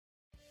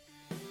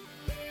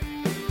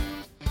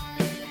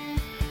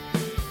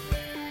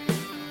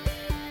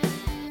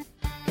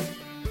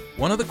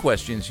One of the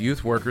questions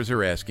youth workers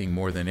are asking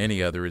more than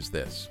any other is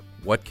this: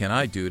 what can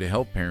I do to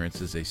help parents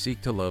as they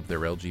seek to love their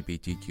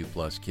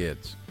LGBTQ+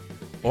 kids?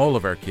 All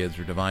of our kids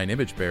are divine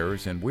image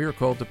bearers, and we are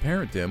called to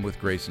parent them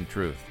with grace and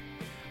truth.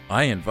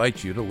 I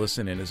invite you to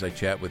listen in as I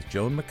chat with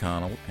Joan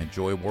McConnell and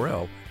Joy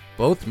Worrell,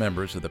 both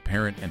members of the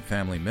Parent and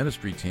Family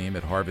Ministry team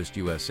at Harvest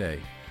USA,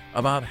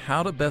 about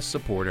how to best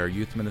support our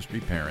youth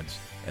ministry parents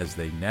as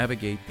they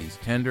navigate these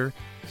tender,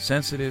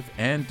 sensitive,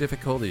 and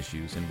difficult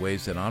issues in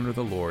ways that honor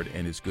the Lord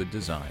and His good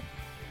design,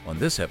 on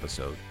this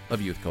episode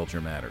of Youth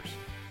Culture Matters.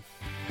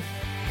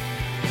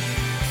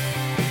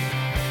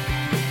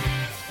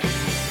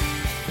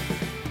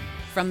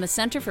 From the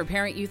Center for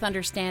Parent-Youth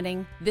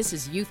Understanding, this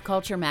is Youth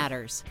Culture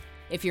Matters.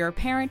 If you're a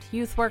parent,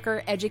 youth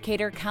worker,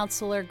 educator,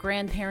 counselor,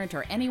 grandparent,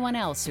 or anyone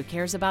else who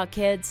cares about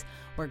kids,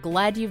 we're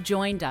glad you've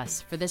joined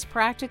us for this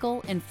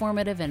practical,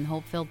 informative, and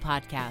hope-filled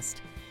podcast.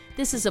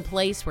 This is a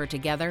place where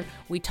together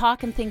we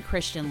talk and think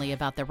Christianly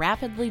about the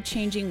rapidly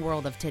changing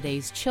world of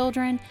today's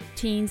children,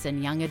 teens,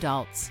 and young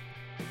adults.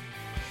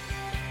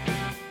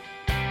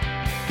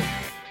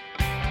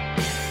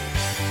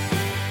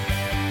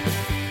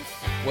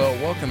 Well,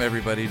 welcome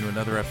everybody to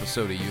another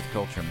episode of Youth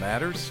Culture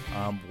Matters.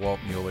 I'm Walt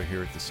Mueller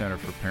here at the Center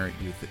for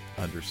Parent-Youth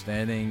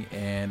Understanding,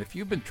 and if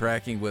you've been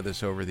tracking with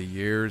us over the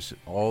years,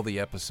 all the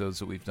episodes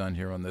that we've done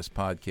here on this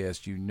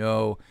podcast, you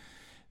know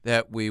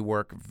that we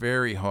work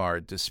very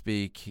hard to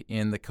speak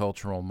in the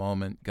cultural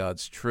moment,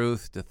 God's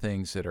truth to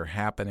things that are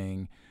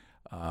happening,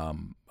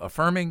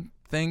 affirming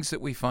things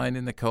that we find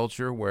in the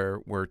culture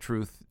where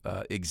truth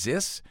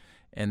exists,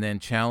 and then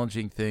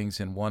challenging things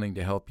and wanting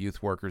to help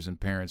youth workers and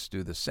parents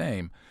do the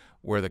same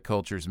where the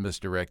culture is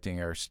misdirecting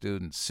our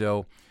students.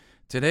 So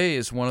today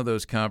is one of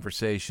those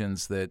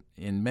conversations that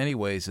in many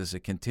ways is a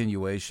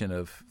continuation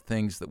of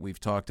things that we've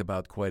talked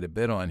about quite a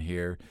bit on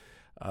here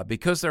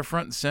because they're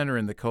front and center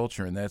in the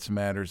culture, and that's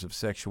matters of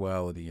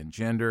sexuality and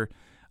gender,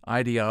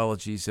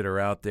 ideologies that are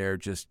out there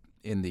just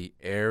in the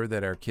air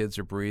that our kids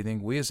are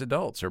breathing. We as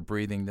adults are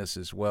breathing this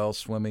as well.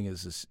 Swimming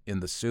is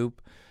in the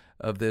soup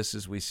of this,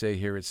 as we say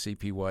here at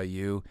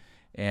CPYU.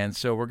 And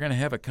so we're going to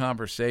have a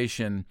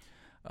conversation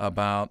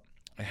about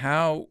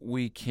how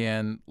we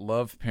can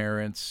love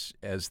parents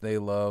as they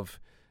love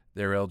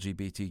their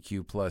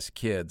LGBTQ+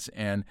 kids.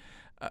 And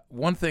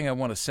one thing I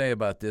want to say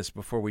about this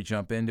before we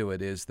jump into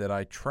it is that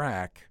I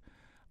track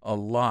a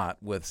lot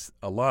with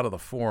a lot of the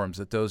forums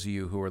that those of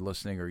you who are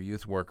listening are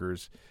youth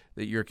workers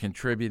that you're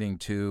contributing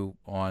to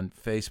on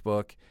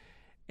Facebook.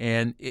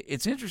 And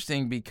it's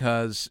interesting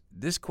because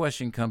this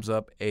question comes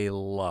up a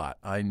lot.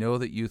 I know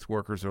that youth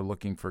workers are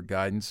looking for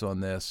guidance on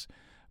this.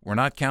 We're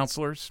not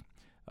counselors.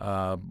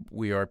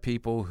 We are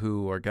people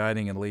who are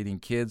guiding and leading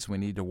kids. We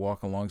need to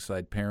walk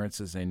alongside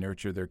parents as they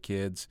nurture their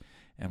kids,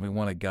 and we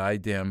want to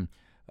guide them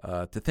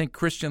to think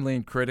Christianly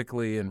and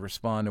critically and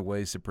respond in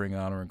ways that bring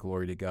honor and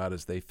glory to God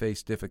as they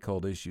face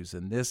difficult issues,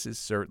 and this is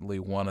certainly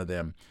one of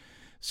them.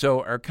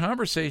 So our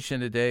conversation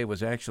today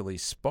was actually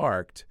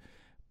sparked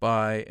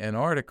by an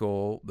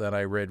article that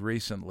I read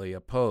recently,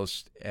 a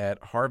post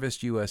at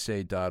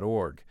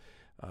harvestusa.org.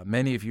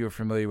 Many of you are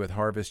familiar with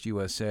Harvest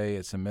USA.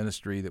 It's a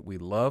ministry that we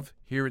love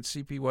here at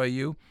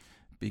CPYU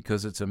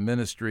because it's a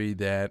ministry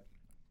that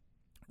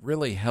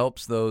really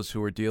helps those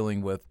who are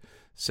dealing with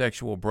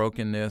sexual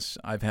brokenness.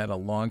 I've had a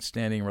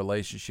long-standing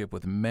relationship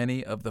with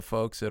many of the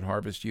folks at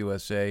Harvest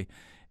USA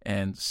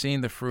and seen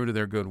the fruit of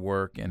their good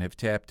work and have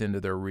tapped into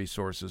their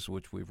resources,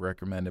 which we've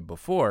recommended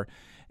before.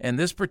 And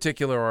this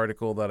particular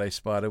article that I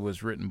spotted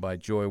was written by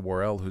Joy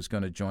Worrell, who's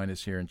going to join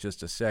us here in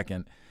just a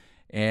second.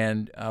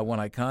 And when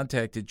I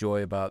contacted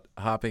Joy about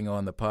hopping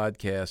on the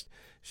podcast,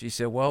 she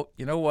said, well,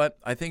 you know what?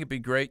 I think it'd be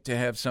great to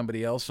have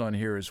somebody else on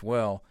here as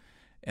well.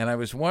 And I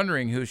was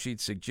wondering who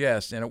she'd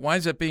suggest. And it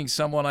winds up being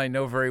someone I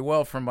know very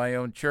well from my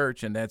own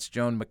church, and that's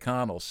Joan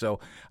McConnell. So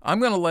I'm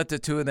going to let the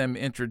two of them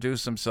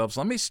introduce themselves.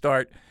 Let me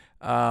start.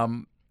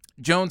 Joan,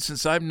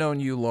 since I've known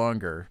you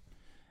longer,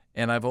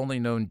 and I've only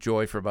known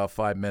Joy for about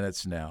 5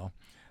 minutes now,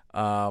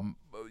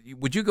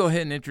 would you go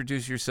ahead and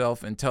introduce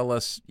yourself and tell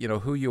us,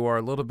 who you are,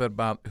 a little bit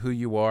about who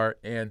you are,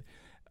 and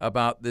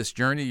about this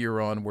journey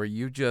you're on where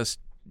you just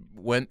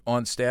went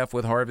on staff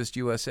with Harvest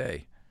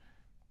USA?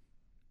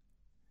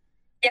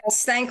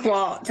 Yes, thank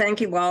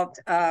you, Walt.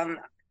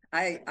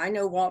 I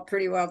know Walt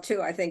pretty well,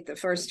 too. I think the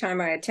first time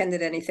I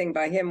attended anything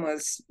by him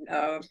was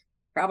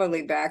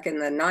probably back in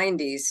the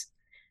 90s.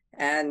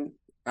 And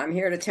I'm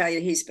here to tell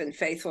you he's been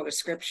faithful to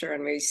Scripture,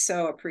 and we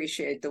so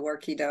appreciate the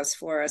work he does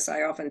for us.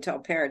 I often tell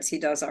parents he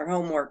does our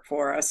homework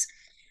for us,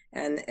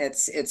 and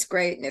it's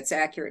great, and it's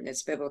accurate, and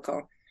it's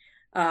biblical.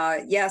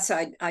 Yes,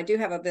 I do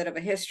have a bit of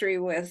a history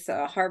with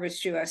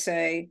Harvest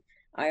USA.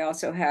 I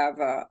also have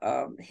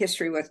a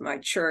history with my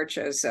church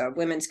as a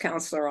women's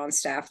counselor on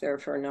staff there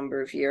for a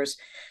number of years.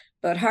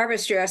 But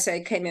Harvest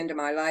USA came into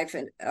my life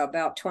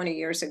about 20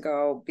 years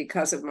ago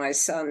because of my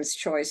son's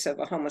choice of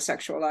a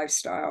homosexual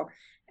lifestyle.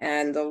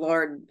 And the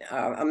Lord,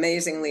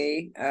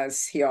 amazingly,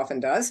 as he often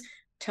does,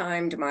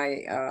 timed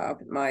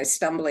my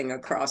stumbling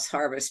across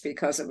Harvest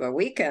because of a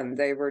weekend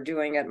they were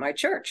doing at my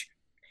church.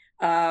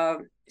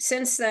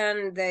 since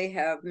then, they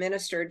have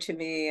ministered to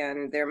me,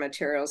 and their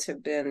materials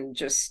have been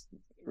just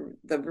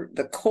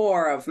the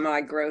core of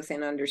my growth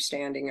in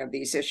understanding of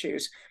these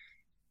issues.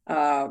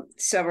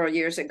 Several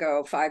years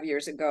ago, 5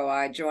 years ago,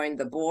 I joined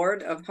the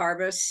board of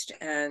Harvest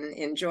and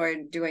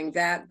enjoyed doing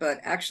that. But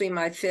actually,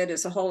 my fit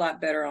is a whole lot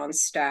better on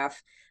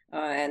staff.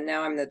 And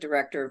now I'm the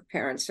director of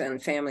parents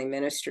and family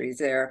ministries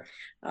there,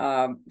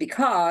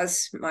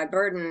 because my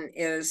burden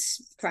is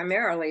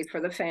primarily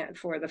for the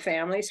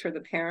families, for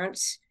the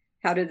parents.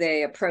 How do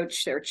they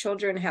approach their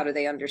children? How do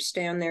they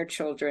understand their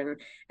children?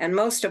 And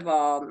most of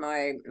all,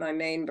 my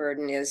main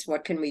burden is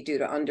what can we do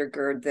to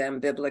undergird them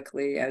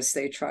biblically as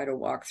they try to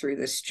walk through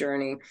this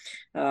journey?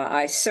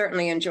 I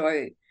certainly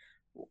enjoy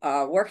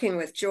working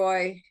with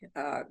Joy.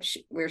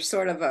 We're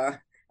sort of a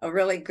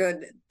really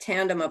good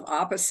tandem of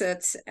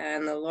opposites,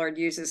 and the Lord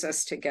uses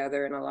us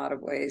together in a lot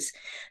of ways.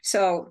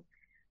 So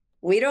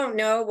we don't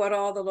know what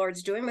all the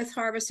Lord's doing with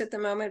Harvest at the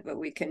moment, but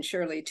we can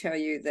surely tell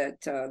you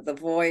that the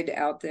void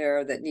out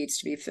there that needs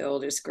to be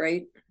filled is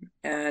great,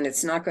 and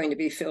it's not going to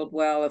be filled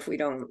well if we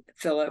don't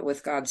fill it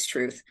with God's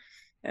truth,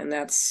 and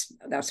that's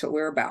what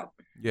we're about.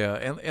 Yeah,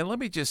 and let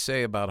me just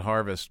say about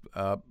Harvest,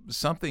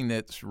 something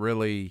that's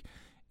really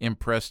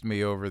impressed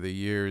me over the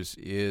years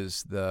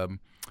is the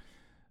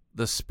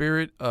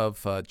spirit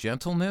of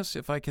gentleness,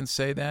 if I can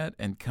say that,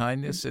 and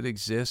kindness that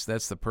exists.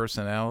 That's the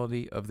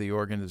personality of the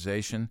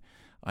organization.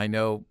 I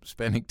know,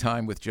 spending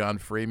time with John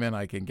Freeman,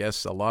 I can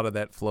guess a lot of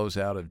that flows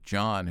out of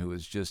John, who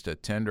is just a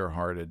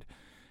tender-hearted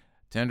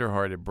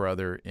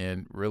brother,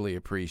 and really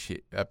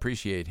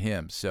appreciate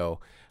him. So,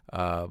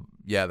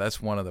 yeah,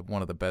 that's one of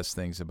the best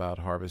things about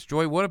Harvest.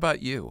 Joy, what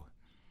about you?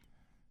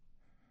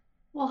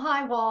 Well,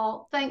 hi,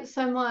 Walt. Thanks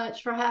so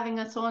much for having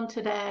us on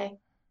today.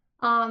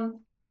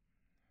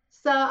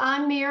 So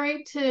I'm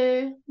married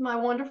to my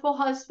wonderful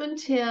husband,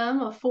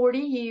 Tim, of 40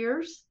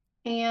 years.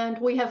 And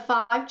we have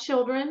 5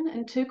 children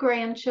and 2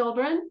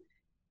 grandchildren.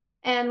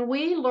 And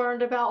we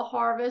learned about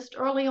Harvest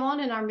early on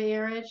in our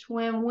marriage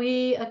when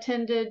we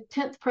attended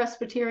 10th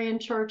Presbyterian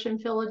Church in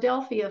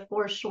Philadelphia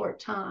for a short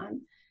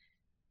time.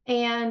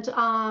 And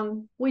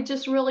we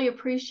just really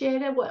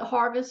appreciated what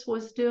Harvest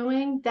was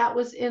doing. That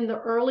was in the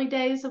early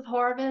days of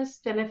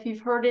Harvest. And if you've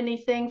heard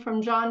anything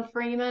from John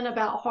Freeman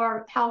about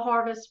how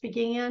Harvest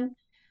began,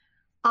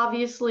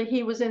 obviously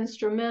he was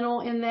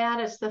instrumental in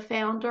that as the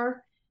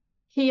founder.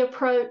 He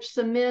approached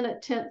the men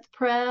at 10th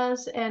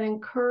Pres and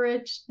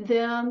encouraged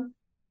them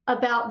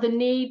about the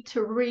need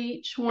to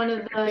reach one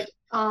of the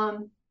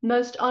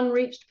most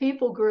unreached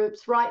people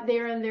groups right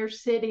there in their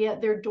city at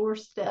their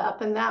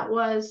doorstep. And that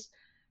was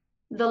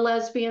the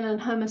lesbian and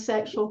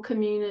homosexual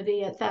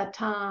community at that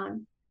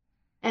time.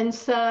 And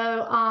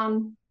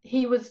so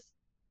he was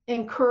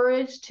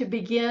encouraged to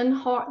begin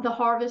the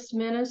Harvest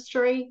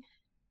ministry.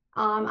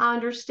 I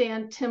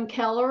understand Tim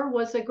Keller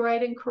was a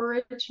great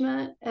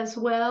encouragement as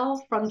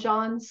well from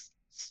John's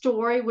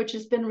story, which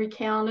has been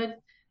recounted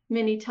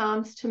many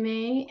times to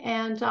me.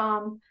 And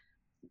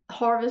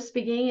Harvest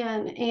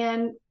began.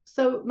 And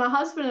so my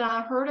husband and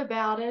I heard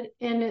about it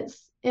in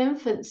its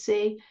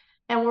infancy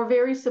and were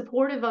very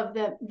supportive of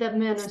the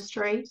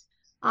ministry.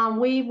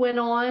 We went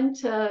on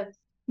to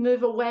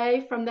move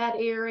away from that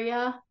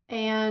area,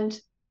 and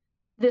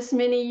this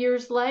many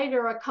years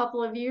later, a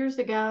couple of years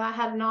ago, I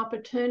had an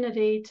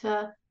opportunity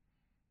to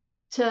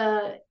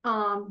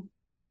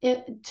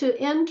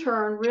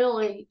intern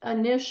really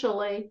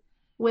initially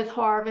with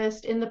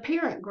Harvest in the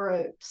parent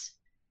groups.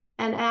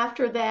 And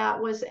after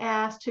that was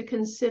asked to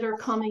consider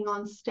coming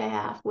on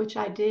staff, which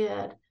I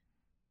did.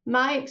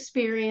 My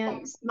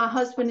experience, my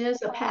husband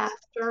is a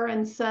pastor,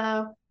 and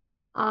so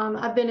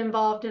I've been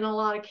involved in a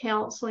lot of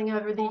counseling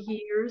over the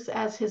years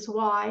as his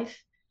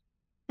wife.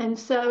 And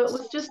so it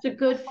was just a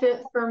good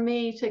fit for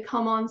me to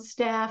come on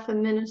staff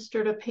and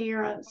minister to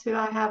parents who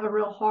I have a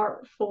real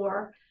heart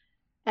for,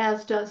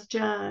 as does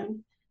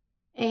Joan.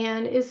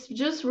 And it's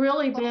just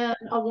really been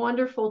a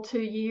wonderful 2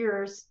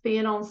 years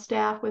being on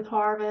staff with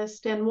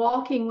Harvest and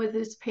walking with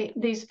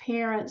these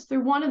parents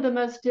through one of the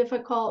most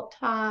difficult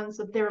times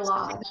of their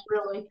lives,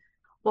 really,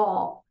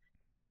 Walt.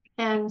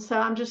 And so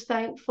I'm just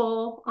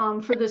thankful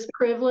for this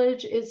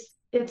privilege.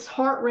 It's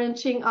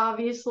heart-wrenching,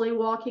 obviously,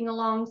 walking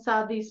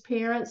alongside these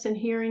parents and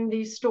hearing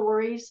these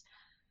stories,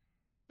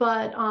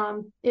 but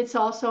it's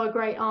also a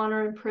great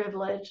honor and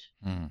privilege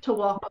to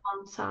walk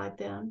alongside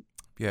them.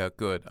 Yeah,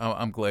 good.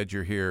 I'm glad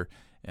you're here,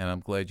 and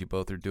I'm glad you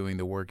both are doing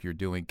the work you're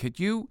doing. Could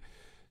you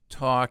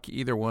talk,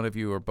 either one of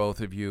you or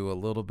both of you, a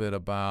little bit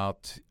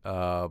about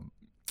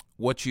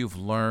what you've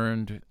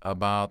learned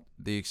about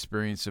the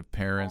experience of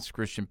parents,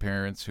 Christian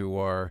parents who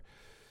are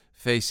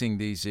facing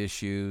these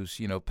issues?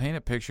 You know, paint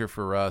a picture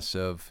for us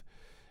of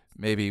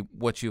maybe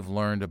what you've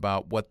learned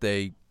about what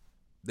they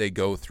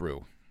go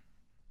through.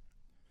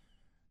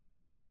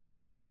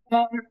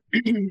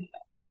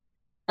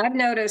 I've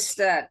noticed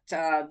that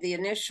the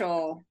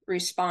initial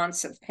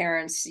response of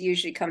parents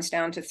usually comes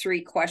down to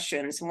 3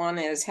 questions. One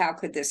is, how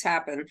could this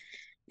happen?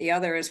 The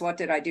other is, what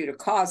did I do to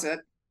cause it?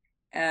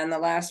 And the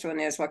last one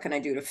is, what can I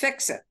do to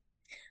fix it?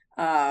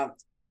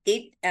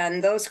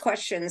 And those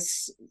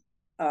questions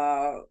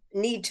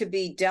need to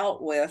be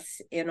dealt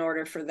with in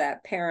order for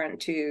that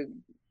parent to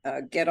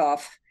get a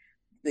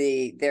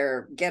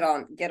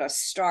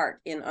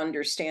start in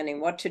understanding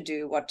what to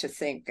do, what to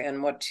think,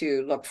 and what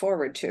to look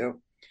forward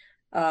to.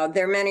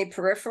 There are many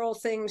peripheral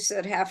things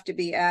that have to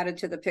be added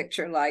to the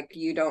picture, like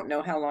you don't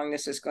know how long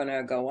this is going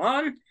to go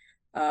on.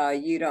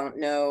 You don't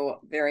know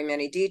very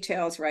many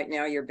details. Right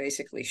now, you're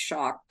basically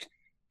shocked.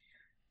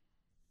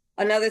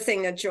 Another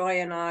thing that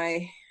Joy and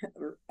I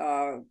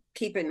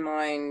keep in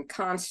mind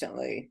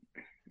constantly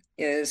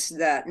is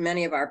that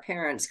many of our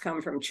parents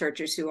come from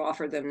churches who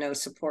offer them no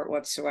support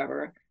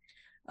whatsoever.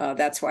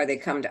 That's why they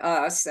come to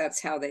us.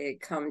 That's how they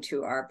come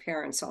to our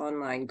parents'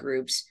 online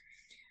groups.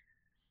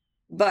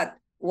 But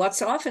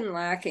what's often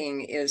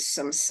lacking is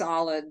some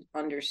solid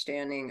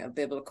understanding of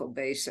biblical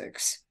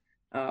basics.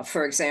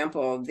 For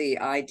example, the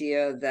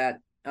idea that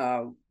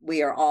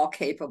we are all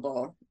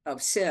capable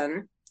of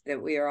sin,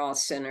 that we are all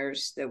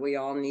sinners, that we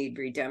all need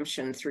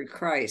redemption through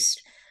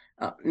Christ.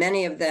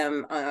 Many of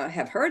them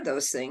have heard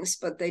those things,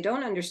 but they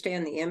don't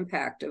understand the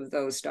impact of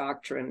those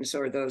doctrines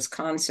or those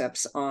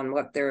concepts on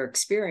what they're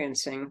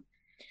experiencing.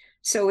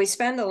 So we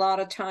spend a lot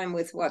of time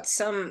with what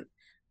some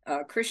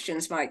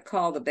Christians might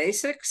call the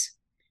basics,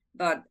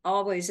 but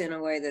always in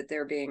a way that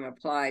they're being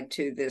applied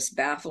to this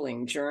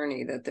baffling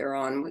journey that they're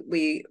on.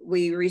 We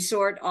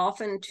resort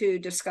often to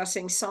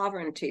discussing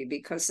sovereignty,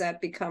 because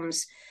that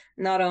becomes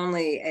not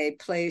only a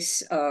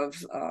place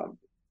of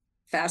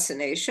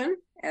fascination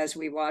as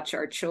we watch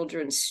our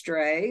children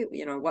stray,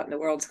 what in the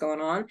world's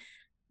going on,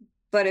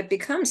 but it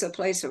becomes a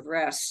place of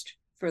rest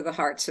for the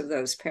hearts of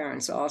those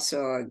parents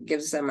also. It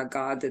gives them a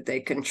God that they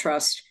can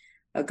trust,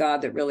 a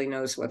God that really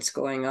knows what's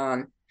going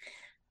on.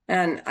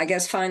 And I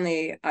guess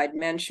finally, I'd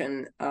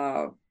mention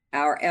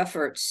our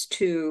efforts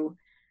to,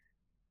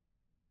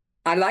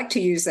 I like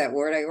to use that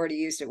word, I already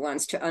used it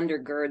once, to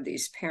undergird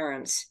these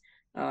parents.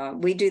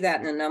 We do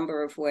that in a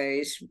number of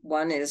ways.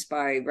 One is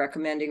by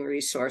recommending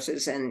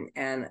resources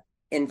and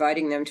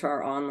inviting them to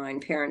our online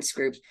parents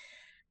groups.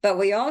 But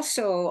we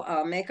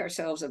also make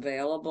ourselves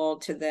available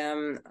to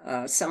them.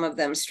 Some of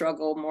them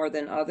struggle more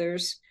than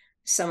others.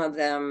 Some of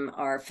them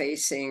are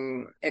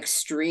facing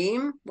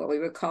what we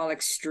would call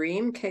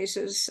extreme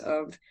cases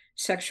of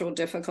sexual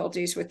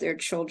difficulties with their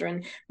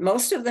children.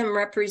 Most of them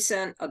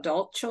represent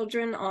adult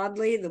children,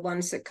 oddly, the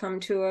ones that come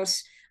to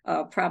us,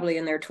 probably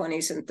in their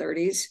 20s and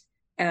 30s.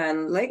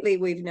 And lately,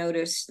 we've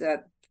noticed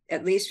that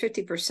at least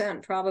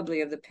 50%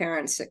 probably of the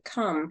parents that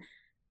come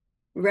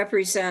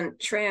represent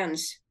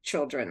trans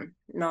children,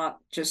 not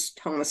just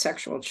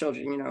homosexual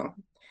children,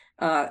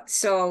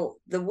 So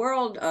the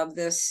world of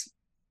this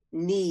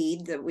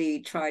need that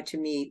we try to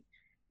meet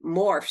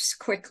morphs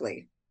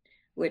quickly,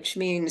 which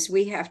means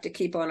we have to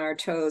keep on our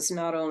toes,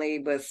 not only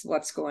with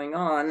what's going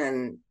on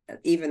and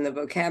even the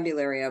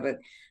vocabulary of it,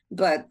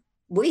 but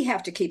we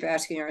have to keep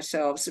asking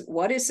ourselves,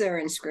 what is there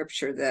in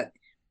Scripture that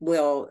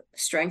will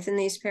strengthen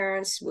these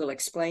parents, will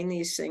explain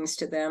these things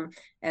to them,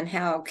 and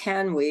how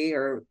can we,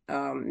 or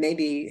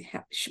maybe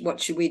what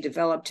should we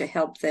develop to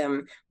help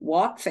them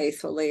walk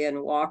faithfully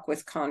and walk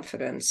with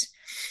confidence?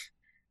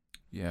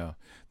 Yeah,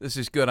 this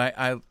is good.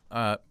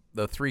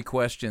 The three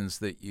questions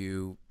that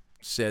you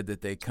said that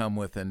they come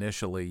with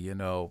initially,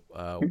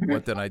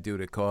 what did I do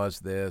to cause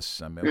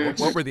this? I mean,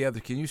 what were the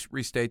other? Can you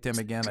restate them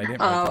again? I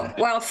didn't.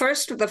 Well,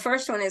 the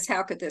first one is,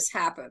 how could this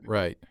happen?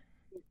 Right.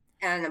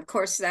 And of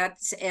course,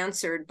 that's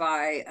answered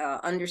by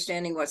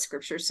understanding what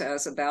Scripture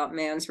says about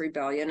man's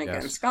rebellion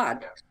against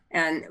God.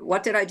 And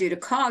what did I do to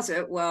cause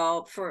it?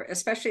 Well,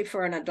 especially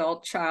for an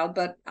adult child,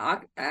 but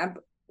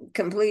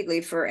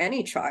completely for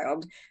any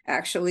child,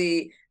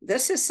 actually,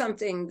 this is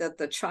something that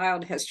the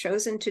child has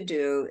chosen to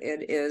do.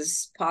 It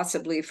is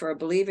possibly, for a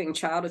believing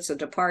child, it's a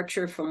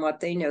departure from what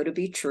they know to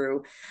be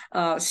true.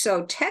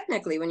 So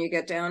technically, when you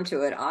get down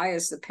to it, I,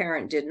 as the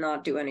parent, did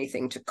not do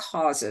anything to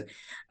cause it.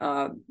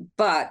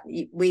 But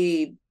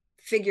we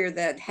figure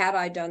that had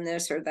I done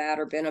this or that,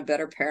 or been a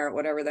better parent,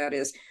 whatever that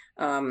is,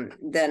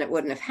 then it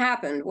wouldn't have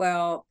happened.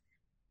 Well,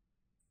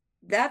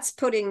 that's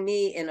putting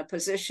me in a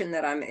position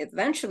that I'm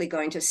eventually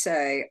going to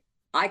say,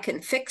 I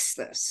can fix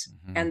this.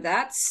 Mm-hmm. And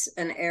that's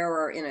an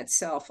error in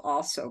itself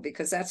also,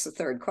 because that's the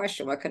third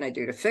question. What can I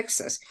do to fix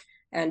this?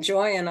 And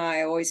Joy and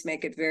I always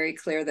make it very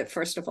clear that,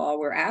 first of all,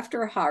 we're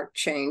after heart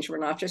change. We're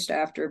not just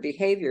after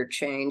behavior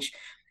change.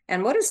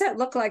 And what does that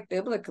look like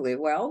biblically?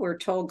 Well, we're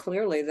told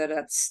clearly that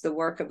it's the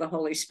work of the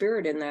Holy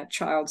Spirit in that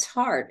child's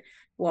heart.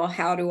 Well,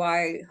 how do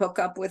I hook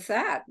up with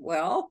that?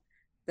 Well,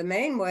 the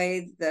main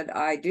way that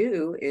I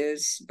do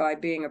is by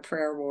being a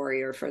prayer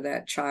warrior for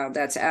that child.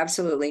 That's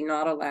absolutely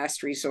not a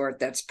last resort.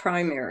 That's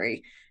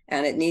primary,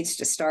 and it needs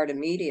to start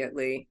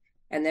immediately.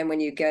 And then when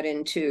you get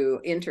into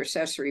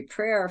intercessory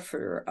prayer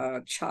for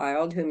a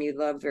child whom you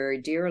love very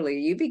dearly,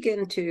 you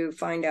begin to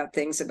find out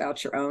things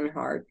about your own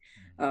heart,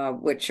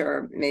 which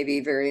are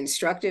maybe very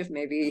instructive,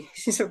 maybe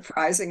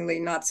surprisingly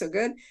not so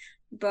good.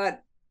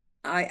 But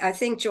I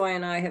think Joy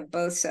and I have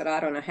both said, I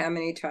don't know how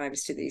many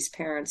times, to these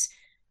parents,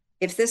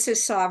 if this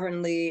is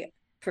sovereignly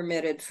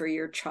permitted for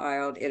your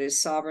child, it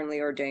is sovereignly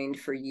ordained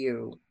for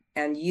you.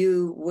 And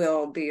you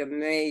will be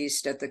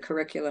amazed at the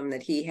curriculum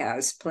that he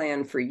has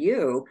planned for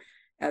you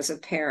as a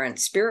parent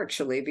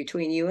spiritually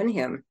between you and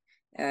him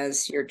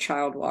as your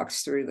child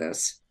walks through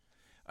this.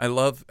 I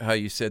love how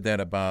you said that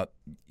about,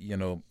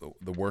 the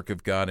work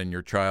of God in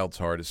your child's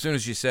heart. As soon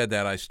as you said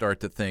that, I start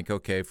to think,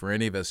 okay, for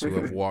any of us who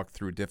have walked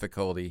through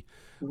difficulty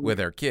with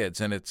our kids,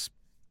 and it's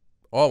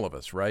all of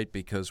us, right?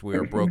 Because we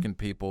are broken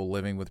people,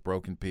 living with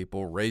broken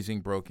people,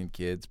 raising broken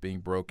kids, being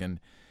broken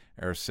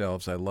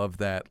ourselves. I love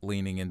that,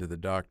 leaning into the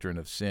doctrine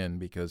of sin,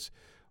 because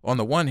on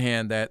the one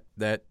hand,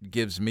 that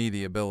gives me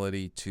the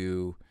ability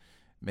to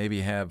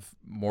maybe have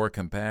more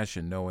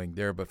compassion, knowing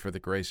there, but for the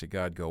grace of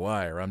God go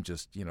I, or I'm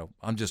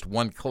just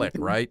one click,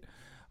 right,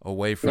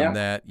 away from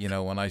that,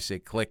 when I say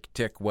click,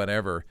 tick,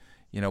 whatever,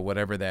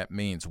 whatever that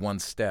means, one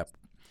step.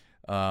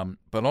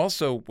 But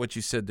also what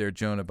you said there,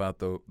 Joan, about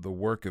the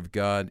work of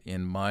God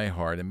in my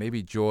heart, and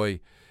maybe Joy,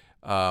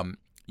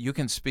 you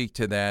can speak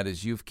to that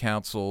as you've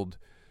counseled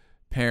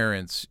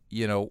parents.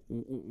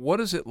 What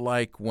is it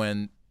like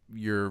when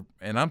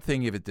and I'm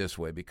thinking of it this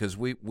way, because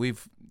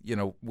we've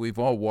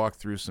all walked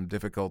through some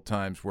difficult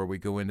times where we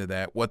go into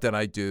that, what did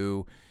I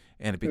do?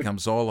 And it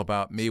becomes all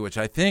about me, which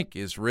I think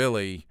is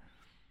really,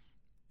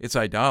 it's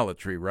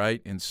idolatry,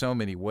 right? In so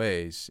many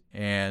ways.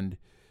 And,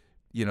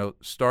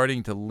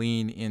 starting to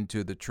lean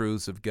into the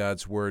truths of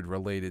God's word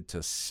related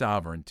to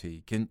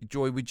sovereignty.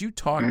 Joy, would you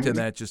talk to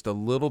that just a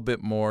little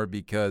bit more?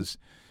 Because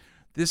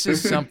this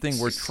is something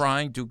we're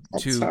trying to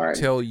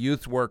tell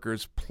youth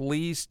workers,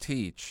 please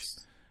teach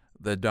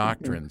the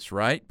doctrines,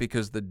 right?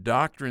 Because the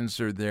doctrines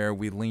are there.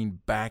 We lean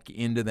back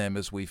into them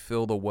as we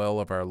fill the well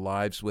of our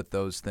lives with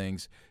those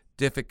things.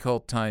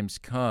 Difficult times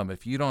come.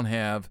 If you don't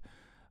have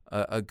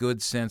a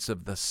good sense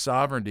of the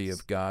sovereignty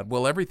of God,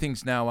 well,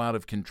 everything's now out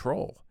of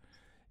control.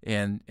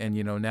 And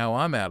now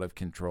I'm out of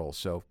control.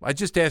 So I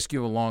just asked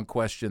you a long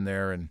question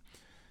there, and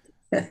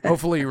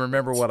hopefully you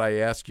remember what I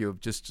asked you,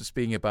 just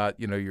speaking about,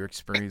 your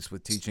experience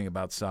with teaching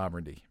about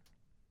sovereignty.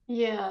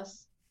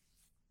 Yes.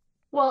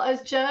 Well,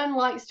 as Joan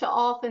likes to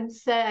often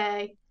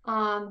say,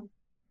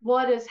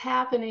 what is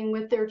happening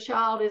with their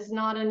child is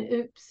not an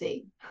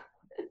oopsie,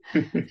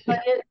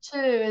 but it too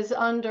is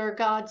under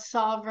God's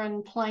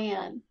sovereign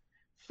plan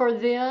for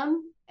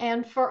them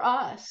and for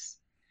us.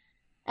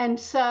 And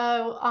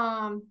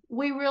so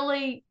we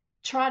really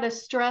try to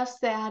stress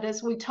that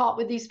as we talk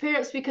with these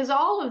parents, because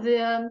all of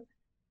them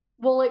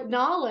will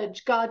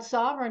acknowledge God's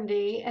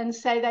sovereignty and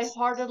say they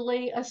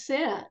heartily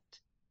assent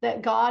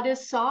that God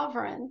is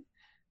sovereign.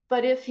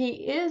 But if he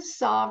is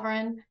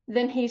sovereign,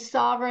 then he's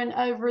sovereign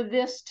over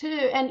this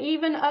too, and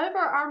even over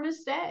our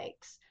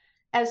mistakes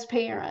as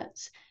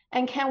parents.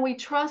 And can we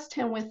trust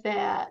him with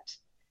that,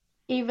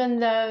 even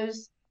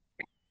those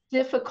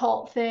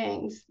difficult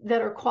things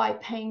that are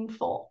quite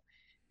painful,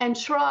 and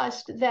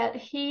trust that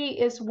he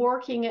is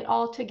working it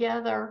all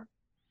together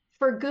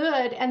for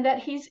good, and that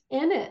he's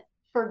in it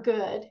for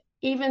good,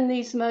 even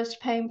these most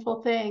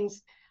painful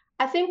things.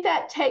 I think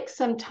that takes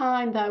some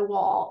time, though,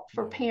 Walt,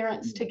 for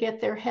parents to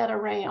get their head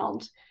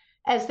around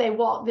as they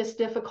walk this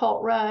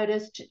difficult road.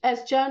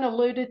 As Joan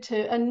alluded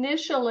to,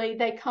 initially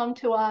they come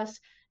to us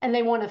and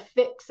they want to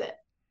fix it.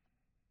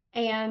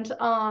 And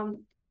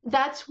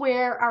that's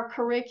where our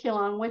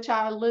curriculum, which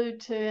I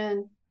allude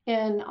to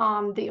in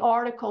the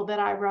article that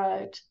I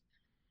wrote,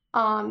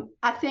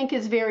 I think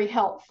is very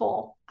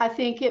helpful. I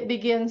think it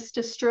begins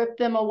to strip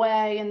them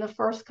away in the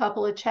first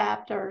couple of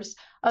chapters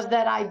of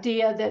that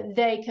idea that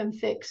they can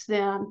fix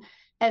them,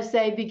 as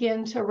they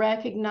begin to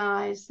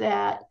recognize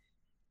that,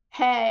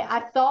 hey, I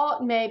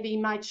thought maybe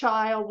my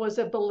child was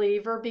a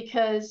believer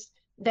because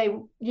they,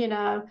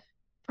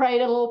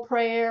 prayed a little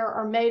prayer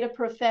or made a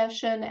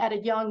profession at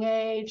a young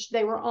age.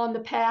 They were on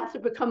the path to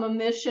become a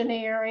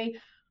missionary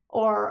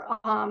or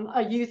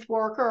a youth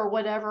worker or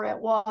whatever it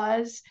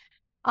was.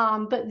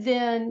 But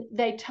then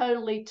they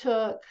totally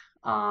took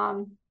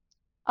a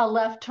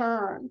left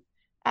turn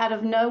out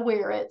of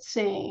nowhere, it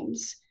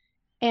seems.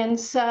 And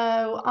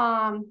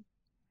so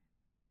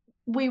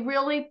we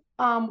really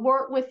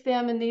work with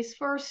them in these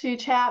first few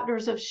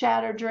chapters of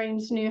Shattered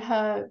Dreams, New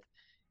Hope,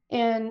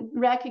 in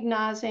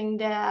recognizing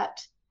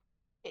that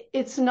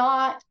it's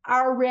not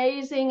our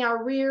raising,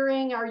 our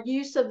rearing, our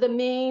use of the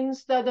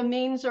means, though the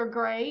means are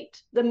great,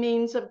 the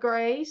means of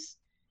grace,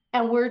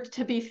 and we're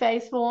to be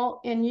faithful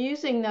in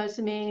using those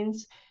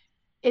means.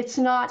 It's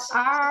not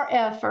our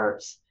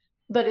efforts,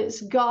 but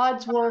it's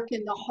God's work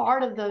in the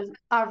heart of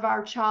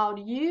our child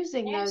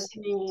using those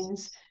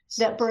means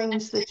that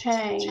brings the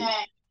change.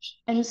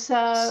 And so,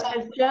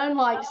 as Joan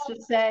likes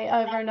to say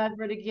over and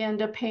over again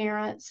to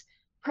parents,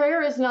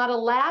 prayer is not a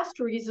last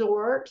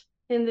resort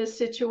in this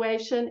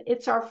situation.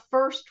 It's our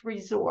first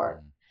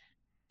resort,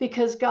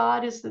 because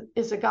God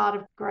is a God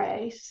of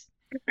grace.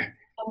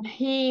 And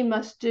he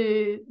must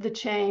do the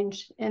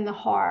change in the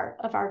heart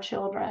of our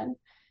children.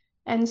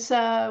 And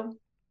so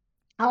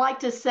I like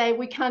to say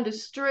we kind of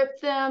strip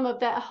them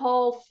of that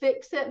whole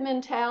fix-it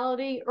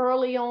mentality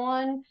early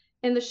on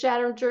in the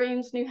Shattered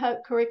Dreams, New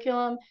Hope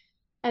curriculum.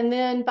 And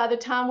then by the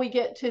time we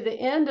get to the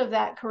end of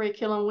that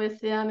curriculum with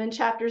them in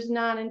chapters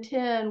 9 and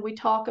 10, we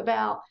talk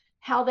about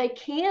how they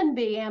can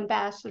be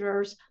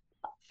ambassadors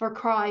for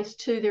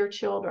Christ to their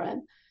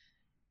children.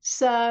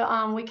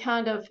 So we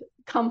kind of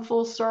come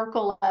full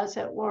circle, as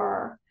it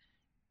were.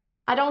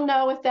 I don't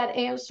know if that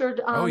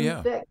answered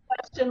that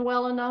question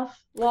well enough,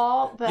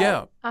 Walt,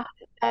 but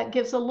that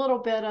gives a little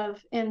bit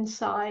of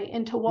insight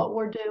into what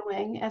we're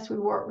doing as we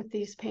work with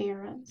these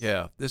parents.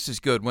 Yeah, this is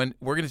good. When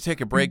we're going to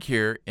take a break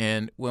here,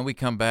 and when we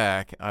come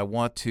back, I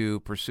want to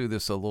pursue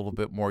this a little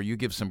bit more. You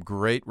give some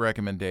great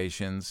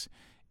recommendations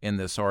in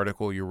this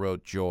article you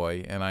wrote,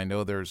 Joy, and I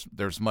know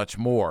there's much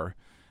more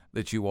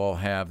that you all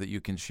have that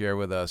you can share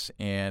with us.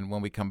 And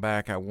when we come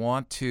back, I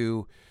want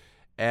to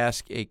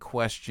ask a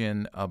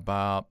question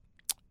about,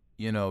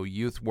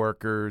 youth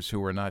workers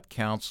who are not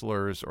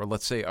counselors, or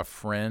let's say a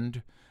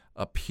friend,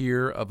 a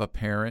peer of a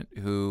parent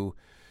who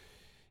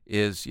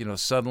is,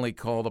 suddenly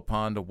called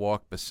upon to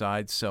walk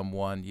beside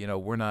someone.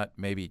 We're not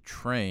maybe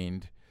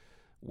trained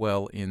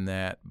well in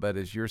that, but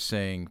as you're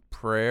saying,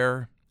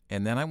 prayer.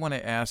 And then I want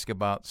to ask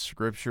about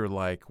scripture,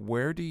 like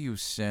where do you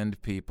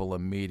send people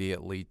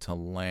immediately to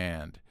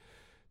land,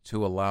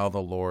 to allow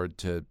the Lord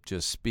to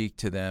just speak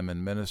to them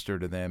and minister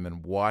to them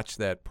and watch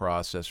that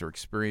process or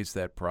experience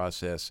that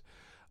process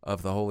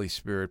of the Holy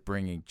Spirit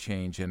bringing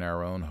change in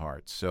our own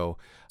hearts. So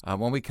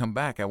when we come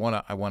back, I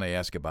want to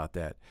ask about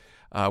that.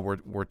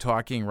 We're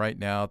talking right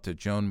now to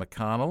Joan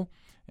McConnell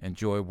and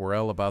Joy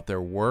Worrell about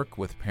their work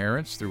with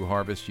parents through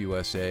Harvest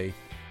USA,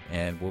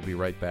 and we'll be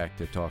right back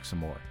to talk some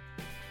more.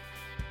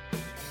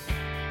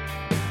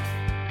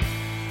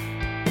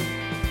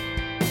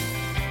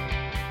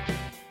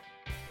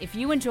 If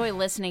you enjoy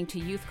listening to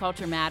Youth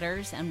Culture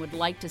Matters and would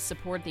like to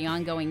support the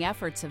ongoing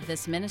efforts of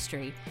this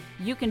ministry,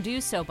 you can do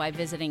so by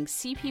visiting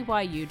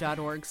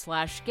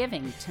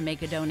cpyu.org/giving to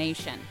make a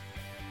donation.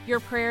 Your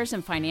prayers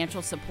and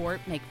financial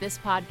support make this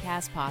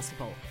podcast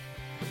possible.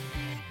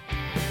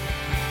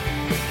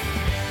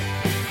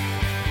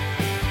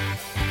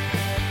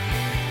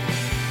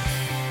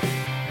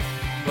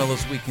 Well,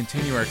 as we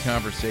continue our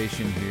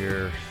conversation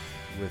here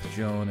with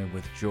Joan and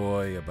with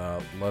Joy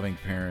about loving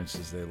parents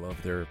as they love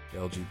their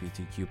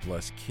LGBTQ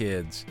plus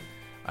kids,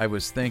 I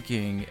was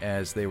thinking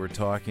as they were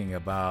talking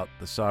about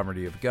the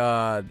sovereignty of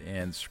God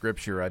and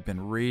Scripture, I've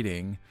been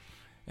reading,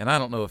 and I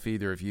don't know if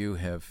either of you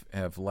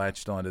have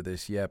latched onto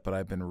this yet, but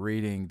I've been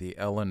reading the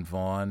Ellen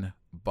Vaughn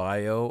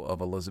bio of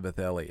Elizabeth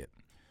Elliot.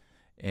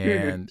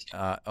 And,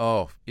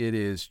 it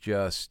is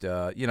just,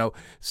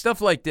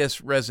 stuff like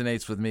this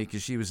resonates with me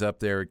because she was up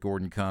there at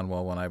Gordon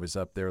Conwell when I was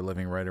up there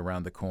living right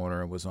around the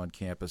corner and was on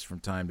campus from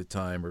time to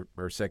time.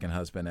 Her second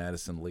husband,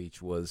 Addison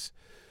Leach, was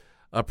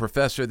a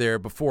professor there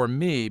before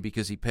me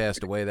because he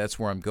passed away. That's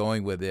where I'm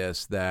going with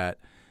this, that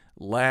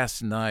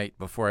last night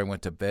before I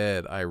went to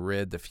bed, I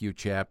read the few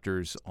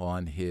chapters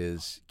on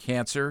his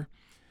cancer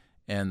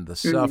and the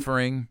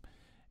suffering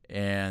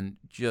and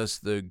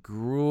just the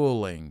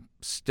grueling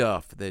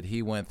stuff that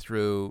he went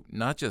through,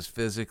 not just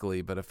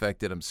physically, but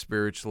affected him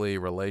spiritually,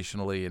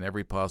 relationally, in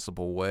every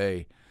possible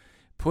way.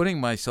 Putting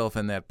myself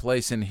in that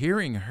place and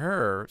hearing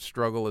her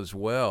struggle as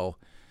well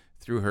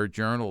through her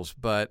journals,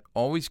 but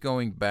always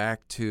going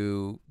back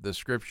to the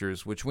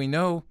Scriptures, which we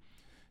know,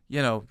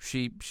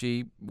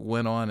 she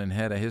went on and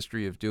had a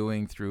history of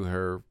doing through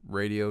her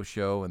radio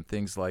show and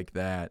things like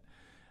that.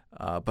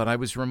 But I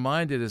was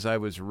reminded as I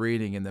was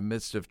reading, in the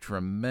midst of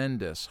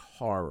tremendous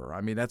horror, I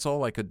mean, that's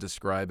all I could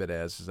describe it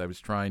as I was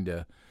trying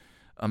to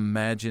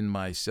imagine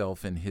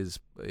myself in his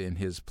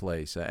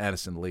place,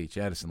 Addison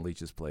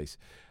Leach's place,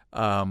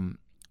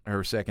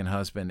 her second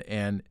husband,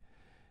 and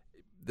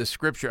the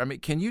Scripture. I mean,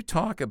 can you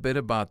talk a bit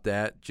about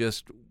that,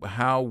 just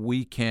how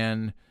we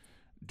can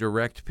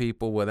direct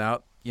people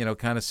without,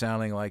 kind of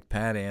sounding like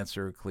pat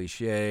answer,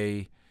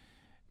 cliche?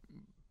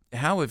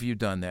 How have you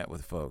done that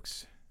with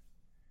folks?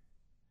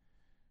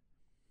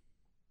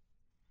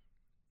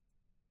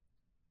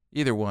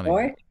 Either one.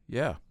 Joy?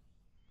 Yeah.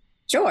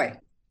 Joy.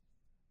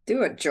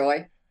 Do it,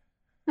 Joy.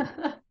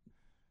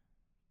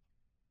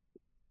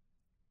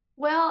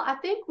 Well, I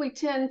think we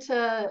tend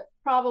to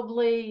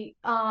probably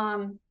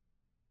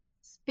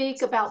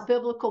speak about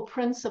biblical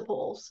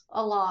principles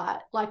a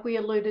lot, like we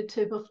alluded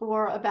to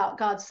before about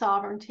God's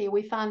sovereignty.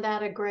 We find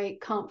that a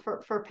great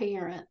comfort for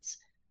parents,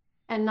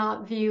 and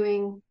not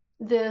viewing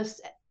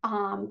this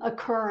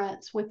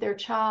occurrence with their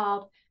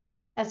child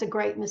as a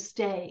great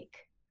mistake.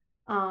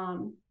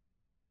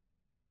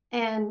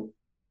 And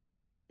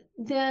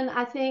then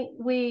I think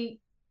we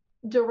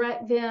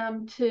direct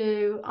them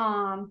to,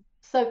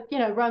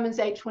 Romans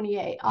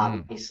 8:28,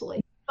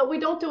 obviously. But we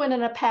don't do it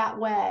in a pat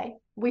way.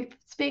 We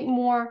speak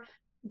more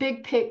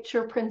big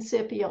picture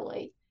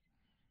principially.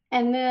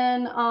 And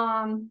then,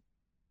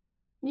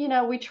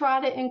 we try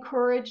to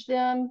encourage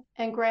them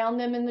and ground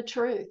them in the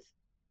truth,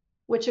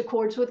 which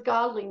accords with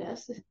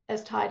godliness,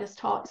 as Titus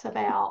talks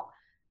about.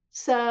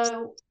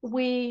 So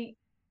we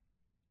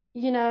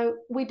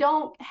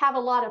don't have a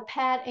lot of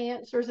pat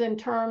answers in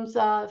terms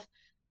of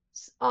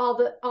all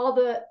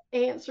the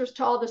answers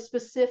to all the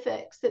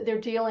specifics that they're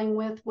dealing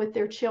with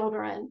their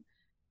children.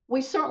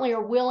 we certainly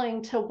are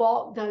willing to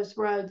walk those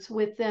roads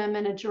with them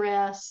and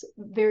address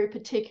very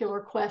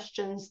particular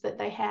questions that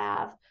they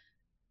have.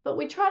 But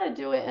we try to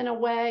do it in a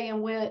way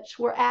in which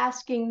we're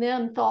asking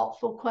them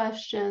thoughtful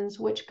questions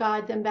which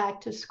guide them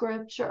back to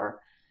Scripture.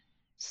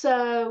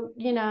 So,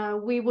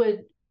 we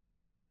would,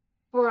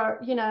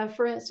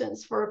 for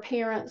instance, for a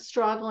parent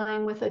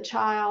struggling with a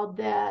child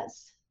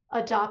that's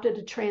adopted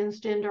a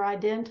transgender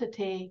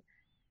identity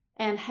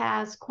and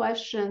has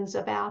questions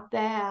about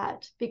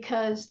that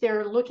because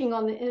they're looking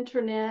on the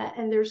internet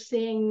and they're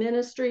seeing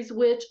ministries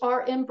which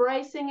are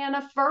embracing and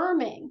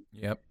affirming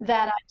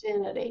that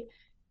identity,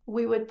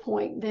 we would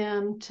point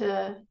them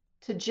to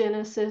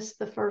Genesis,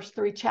 the first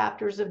 3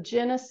 chapters of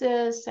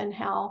Genesis, and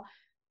how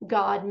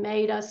God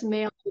made us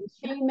male and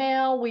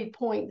female. We'd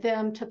point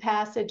them to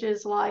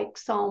passages like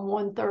Psalm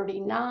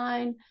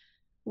 139,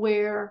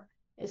 where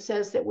it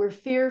says that we're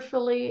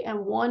fearfully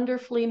and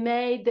wonderfully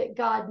made, that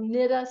God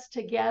knit us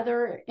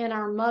together in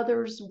our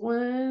mother's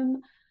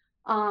womb.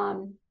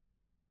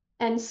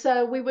 And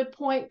so we would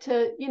point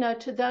to,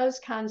 to those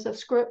kinds of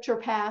scripture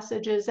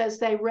passages as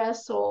they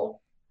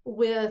wrestle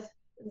with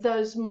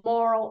those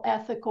moral,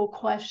 ethical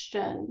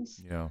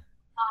questions. Yeah.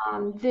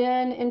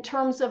 Then in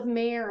terms of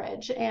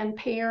marriage and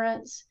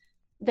parents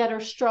that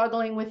are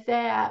struggling with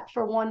that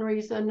for one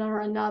reason or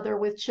another,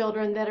 with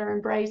children that are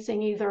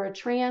embracing either a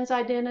trans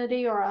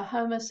identity or a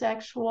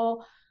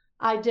homosexual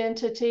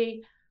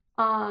identity,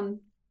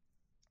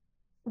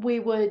 we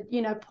would,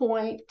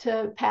 point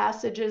to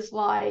passages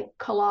like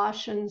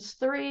Colossians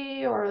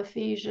 3 or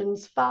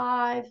Ephesians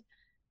 5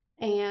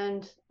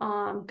 and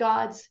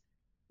God's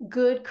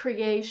good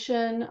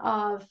creation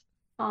of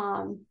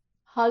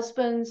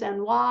husbands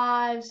and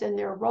wives and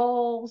their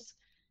roles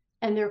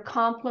and their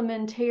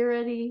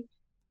complementarity.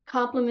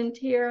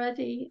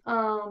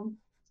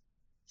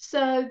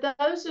 So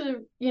those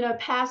are,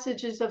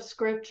 passages of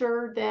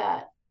Scripture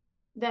that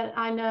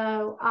I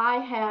know I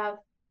have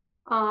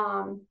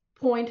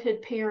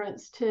pointed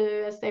parents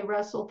to as they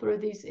wrestle through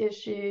these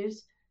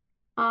issues.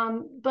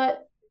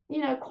 But,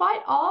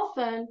 quite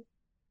often,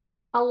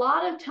 a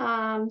lot of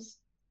times,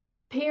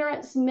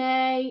 parents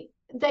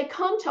they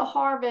come to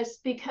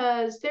Harvest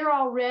because they're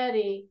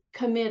already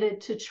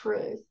committed to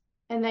truth.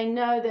 And they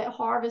know that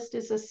Harvest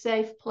is a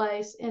safe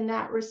place in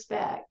that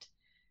respect.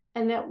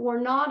 And that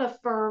we're not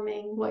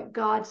affirming what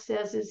God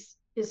says is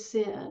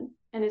sin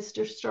and is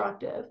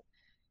destructive.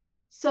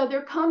 So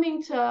they're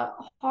coming to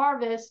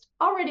Harvest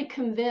already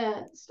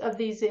convinced of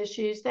these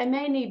issues. They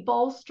may need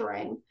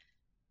bolstering.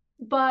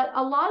 But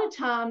a lot of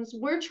times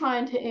we're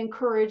trying to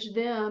encourage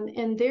them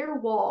in their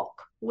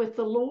walk with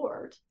the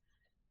Lord.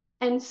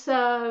 And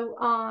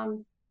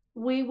so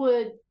we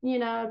would,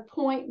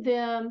 point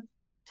them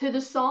to the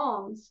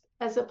Psalms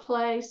as a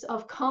place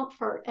of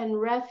comfort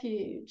and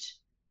refuge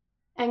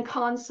and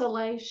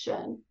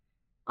consolation,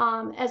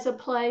 as a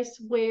place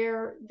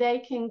where they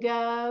can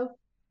go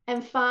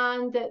and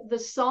find that the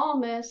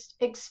psalmist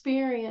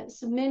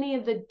experienced many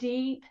of the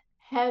deep,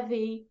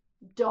 heavy,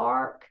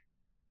 dark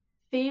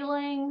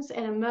feelings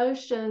and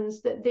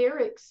emotions that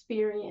they're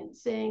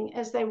experiencing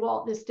as they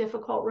walk this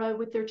difficult road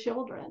with their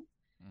children.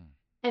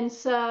 And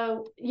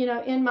so,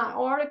 in my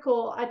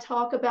article, I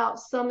talk about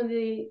some of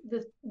the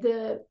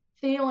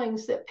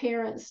feelings that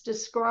parents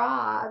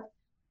describe.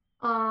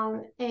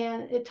 And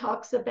it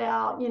talks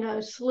about,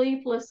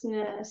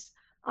 sleeplessness,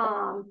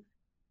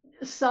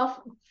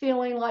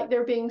 feeling like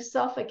they're being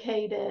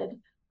suffocated,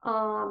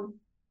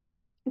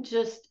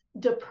 just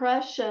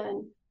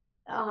depression,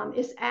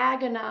 it's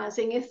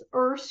agonizing, it's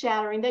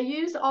earth-shattering. They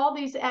use all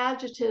these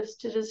adjectives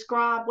to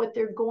describe what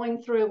they're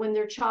going through when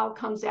their child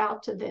comes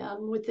out to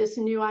them with this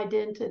new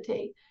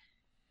identity.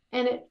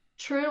 And it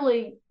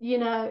truly,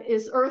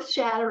 is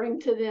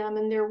earth-shattering to them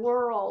in their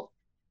world.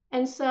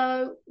 And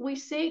so we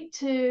seek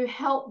to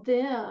help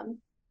them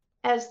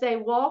as they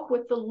walk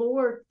with the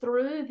Lord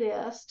through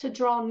this, to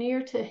draw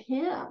near to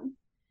Him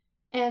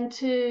and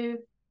to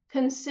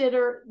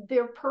consider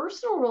their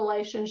personal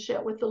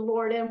relationship with the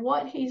Lord and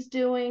what He's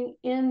doing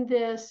in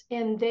this,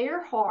 in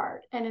their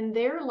heart and in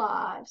their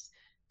lives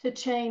to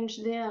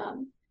change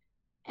them.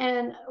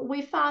 And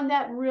we find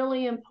that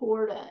really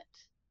important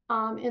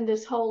in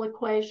this whole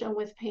equation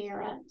with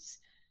parents.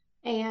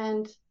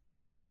 And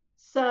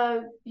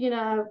so,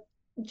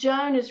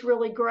 Joan is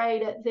really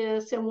great at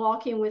this and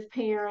walking with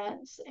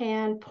parents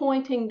and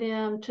pointing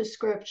them to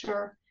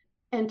Scripture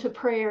and to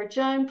prayer.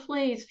 Joan,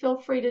 please feel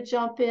free to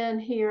jump in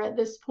here at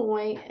this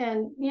point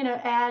and,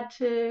 add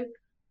to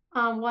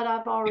what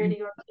I've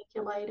already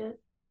articulated.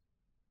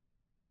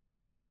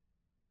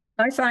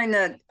 I find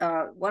that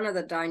one of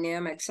the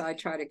dynamics I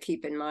try to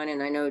keep in mind,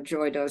 and I know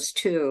Joy does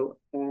too,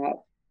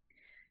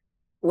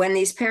 when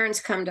these parents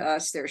come to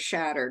us, they're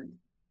shattered.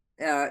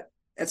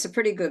 That's a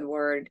pretty good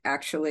word,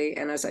 actually.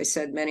 And as I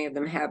said, many of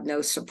them have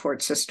no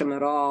support system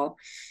at all.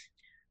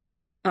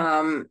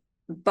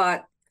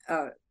 But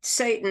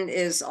Satan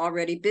is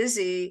already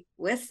busy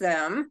with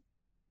them,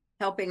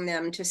 helping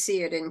them to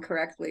see it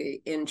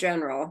incorrectly in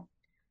general.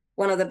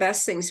 One of the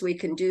best things we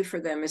can do for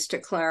them is to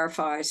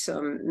clarify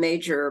some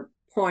major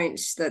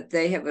points that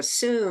they have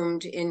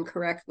assumed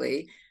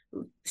incorrectly,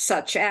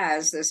 such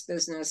as this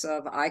business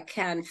of I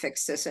can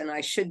fix this and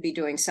I should be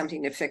doing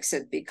something to fix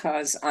it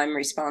because I'm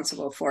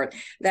responsible for it.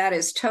 That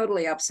is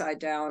totally upside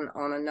down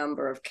on a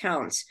number of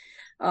counts.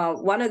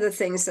 One of the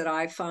things that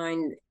I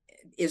find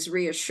is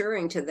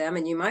reassuring to them,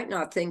 and you might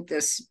not think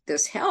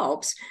this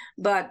helps,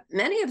 but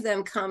many of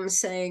them come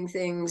saying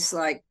things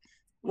like,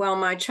 well,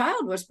 my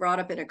child was brought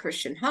up in a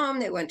Christian home.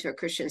 They went to a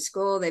Christian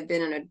school. They've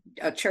been in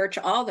a church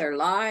all their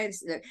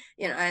lives,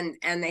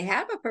 and they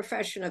have a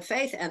profession of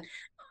faith. And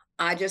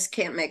I just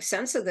can't make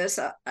sense of this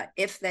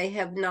if they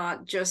have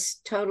not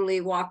just totally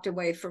walked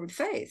away from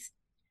faith.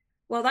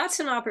 Well, that's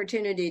an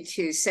opportunity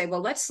to say,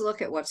 well, let's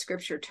look at what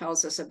Scripture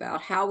tells us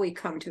about how we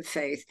come to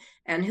faith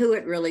and who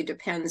it really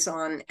depends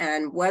on,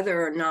 and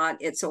whether or not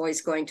it's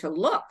always going to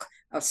look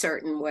a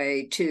certain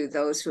way to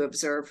those who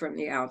observe from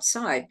the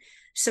outside.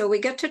 So we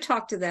get to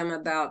talk to them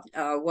about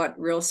what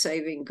real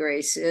saving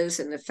grace is,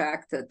 and the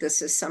fact that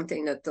this is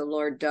something that the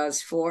Lord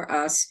does for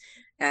us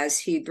as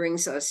he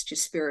brings us to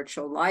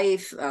spiritual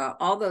life,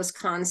 all those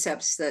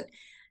concepts that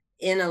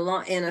in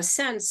a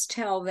sense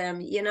tell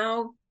them,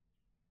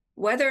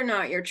 whether or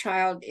not your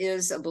child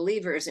is a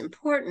believer is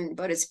important,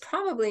 but it's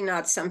probably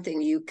not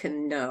something you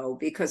can know,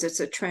 because it's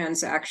a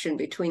transaction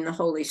between the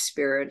Holy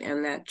Spirit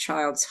and that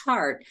child's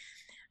heart.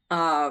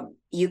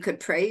 You could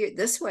pray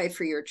this way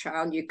for your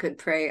child. You could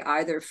pray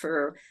either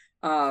for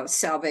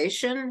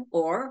salvation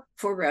or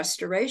for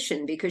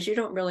restoration, because you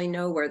don't really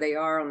know where they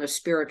are on the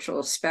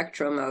spiritual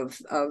spectrum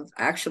of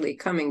actually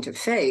coming to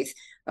faith.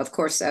 Of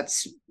course,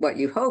 that's what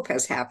you hope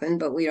has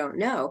happened, but we don't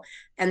know.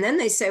 And then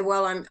they say,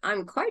 well,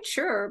 I'm quite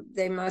sure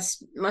they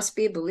must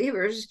be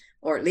believers,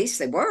 or at least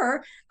they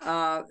were.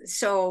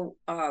 So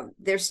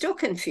they're still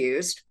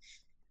confused.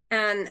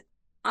 And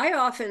I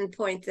often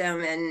point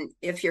them, and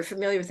if you're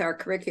familiar with our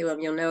curriculum,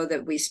 you'll know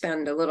that we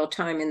spend a little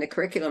time in the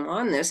curriculum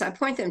on this. I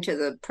point them to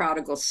the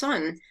prodigal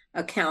son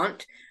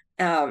account.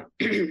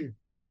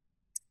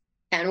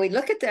 And we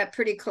look at that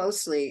pretty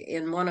closely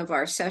in one of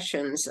our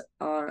sessions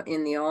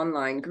in the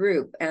online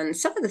group. And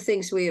some of the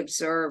things we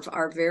observe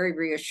are very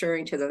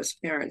reassuring to those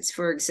parents.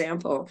 For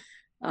example,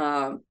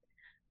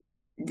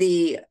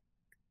 the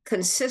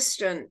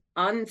consistent,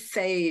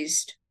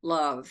 unfazed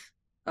love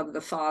of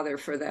the father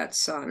for that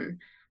son.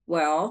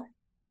 Well,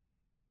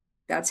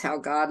 that's how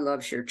God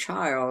loves your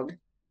child.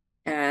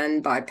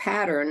 And by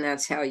pattern,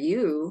 that's how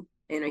you,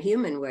 in a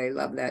human way,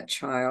 love that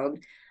child.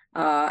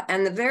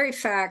 And the very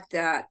fact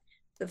that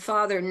the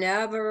father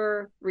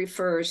never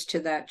refers to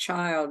that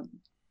child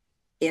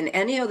in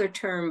any other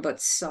term but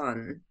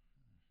son.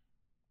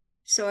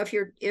 So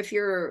if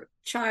your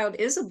child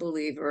is a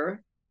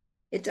believer,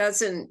 it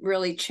doesn't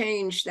really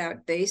change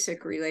that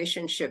basic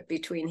relationship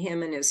between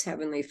him and his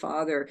heavenly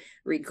Father,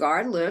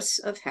 regardless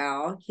of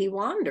how he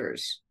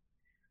wanders.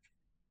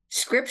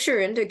 Scripture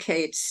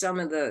indicates some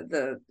of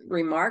the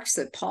remarks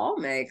that Paul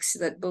makes,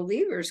 that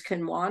believers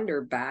can wander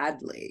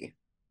badly,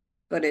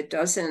 but it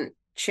doesn't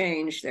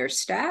change their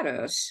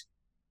status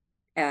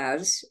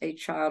as a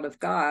child of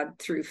God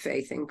through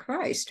faith in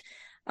Christ.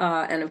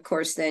 And of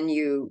course, then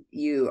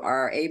you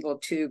are able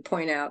to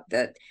point out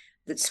that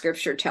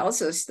Scripture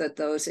tells us that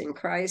those in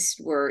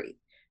Christ were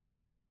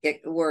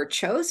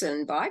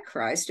chosen by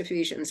Christ,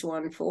 Ephesians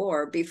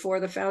 1:4, before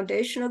the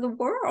foundation of the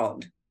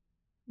world.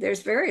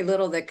 There's very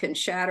little that can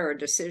shatter a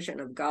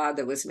decision of God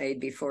that was made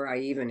before I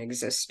even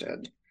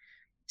existed.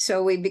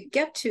 So we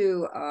get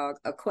to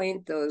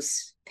acquaint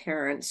those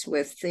parents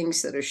with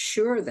things that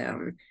assure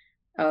them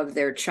of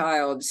their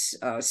child's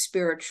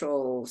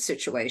spiritual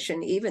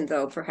situation, even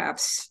though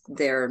perhaps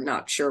they're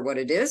not sure what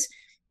it is.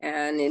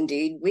 And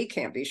indeed, we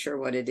can't be sure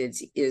what it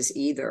is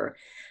either.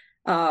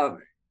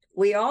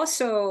 We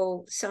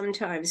also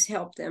sometimes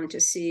help them to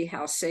see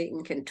how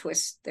Satan can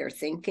twist their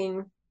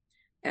thinking,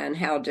 and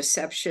how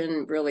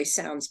deception really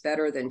sounds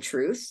better than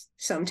truth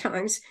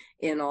sometimes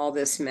in all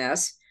this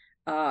mess.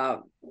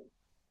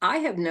 I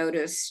have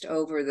noticed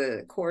over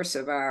the course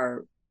of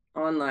our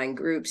online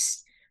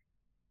groups,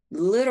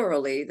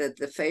 literally, that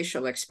the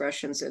facial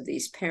expressions of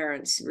these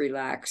parents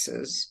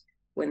relaxes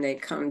when they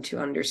come to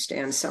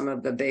understand some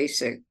of the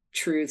basic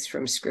truths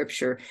from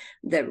Scripture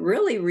that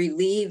really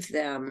relieve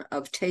them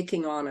of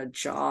taking on a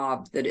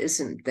job that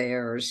isn't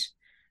theirs.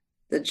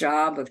 The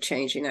job of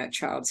changing that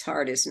child's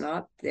heart is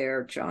not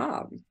their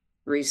job.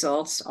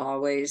 Results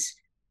always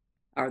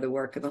are the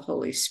work of the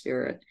Holy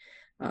Spirit.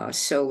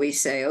 So we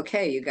say,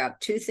 okay, you got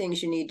two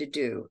things you need to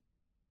do.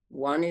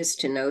 One is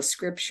to know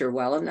Scripture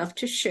well enough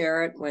to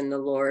share it when the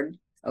Lord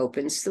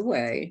opens the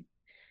way.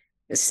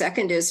 The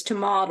second is to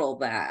model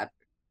that,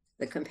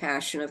 the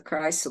compassion of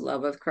Christ, the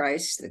love of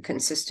Christ, the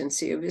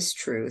consistency of his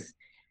truth.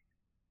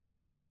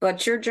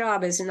 But your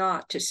job is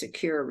not to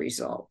secure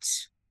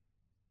results.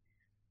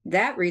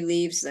 That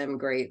relieves them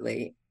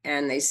greatly.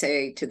 And they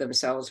say to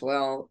themselves,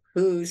 well,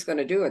 who's going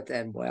to do it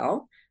then?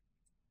 Well,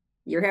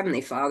 your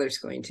Heavenly Father's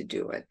going to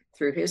do it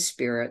through his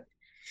Spirit,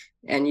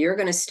 and you're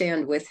going to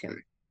stand with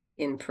him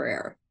in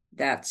prayer.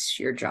 That's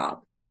your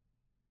job.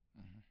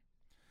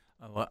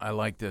 I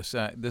like this.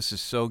 This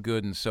is so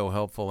good and so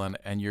helpful,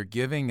 and you're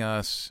giving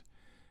us,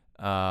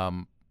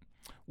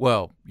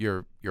 well,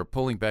 you're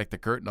pulling back the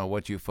curtain on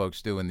what you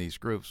folks do in these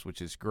groups,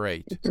 which is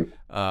great.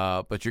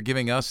 But you're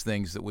giving us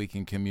things that we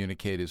can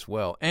communicate as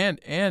well, and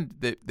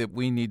that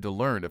we need to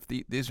learn. If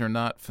these are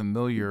not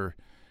familiar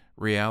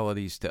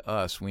realities to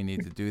us, we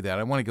need to do that.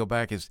 I want to go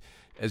back as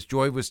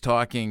Joy was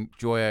talking.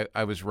 Joy,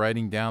 I was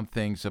writing down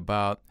things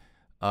about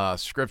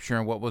Scripture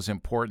and what was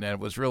important, and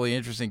it was really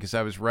interesting because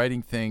I was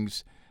writing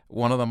things.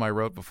 One of them I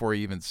wrote before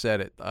he even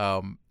said it,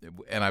 and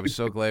I was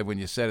so glad when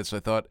you said it. So I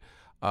thought,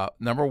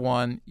 number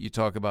one, you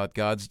talk about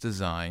God's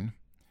design,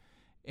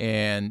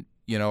 and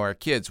our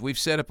kids. We've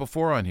said it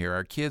before on here.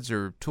 Our kids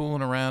are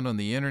tooling around on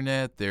the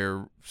internet.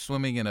 They're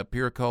swimming in a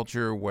peer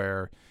culture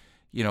where,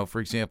 for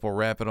example,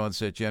 rapid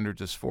onset gender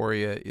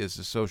dysphoria is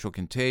a social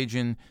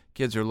contagion.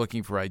 Kids are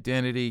looking for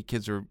identity.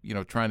 Kids are,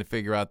 trying to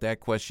figure out that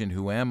question: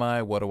 who am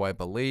I? What do I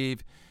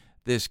believe?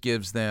 This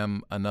gives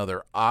them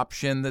another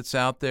option that's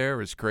out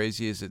there, as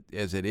crazy as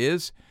it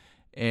is.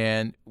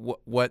 And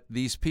what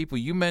these people,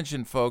 you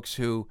mentioned folks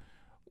who,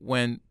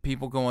 when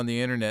people go on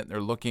the internet and they're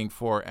looking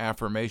for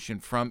affirmation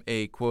from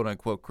a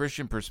quote-unquote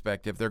Christian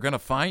perspective, they're going to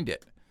find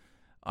it.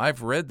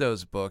 I've read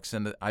those books,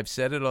 and I've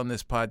said it on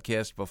this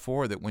podcast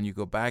before, that when you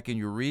go back and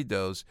you read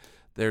those,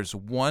 there's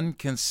one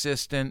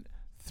consistent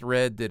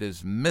thread that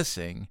is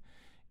missing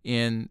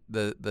in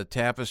the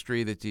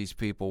tapestry that these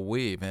people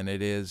weave, and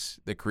it is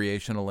the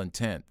creational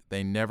intent.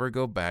 They never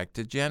go back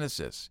to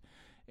Genesis,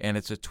 and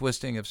it's a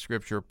twisting of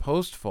Scripture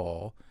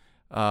post-fall,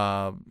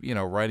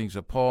 writings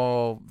of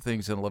Paul,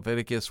 things in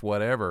Leviticus,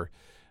 whatever,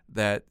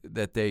 that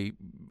they,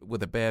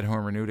 with a bad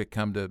hermeneutic,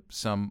 come to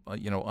some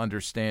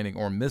understanding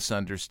or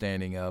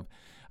misunderstanding of.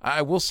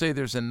 I will say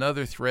there's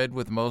another thread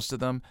with most of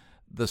them.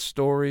 The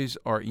stories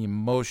are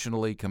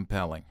emotionally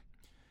compelling.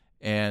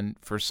 And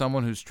for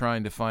someone who's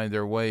trying to find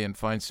their way and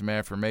find some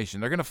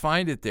affirmation, they're going to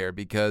find it there,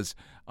 because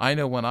I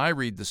know when I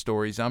read the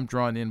stories, I'm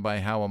drawn in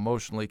by how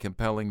emotionally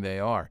compelling they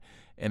are.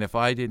 And if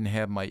I didn't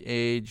have my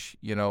age,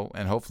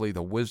 and hopefully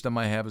the wisdom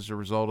I have as a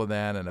result of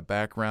that, and a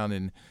background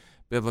in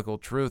biblical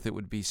truth, it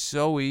would be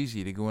so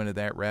easy to go into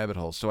that rabbit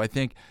hole. So I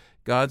think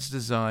God's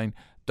design,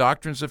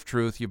 doctrines of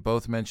truth, you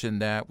both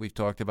mentioned that. We've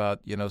talked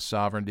about,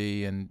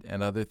 sovereignty and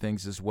other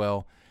things as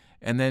well.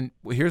 And then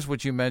here's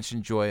what you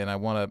mentioned, Joy, and I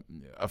want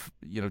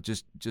to,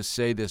 just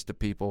say this to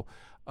people: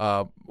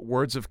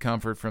 words of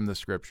comfort from the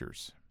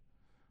Scriptures,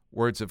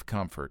 words of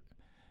comfort,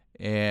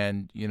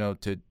 and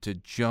to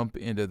jump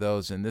into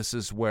those. And this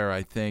is where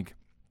I think,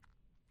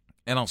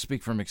 and I'll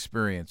speak from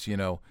experience,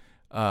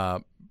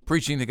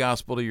 preaching the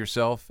gospel to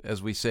yourself,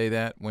 as we say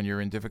that when you're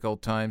in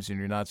difficult times and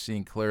you're not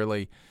seeing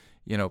clearly.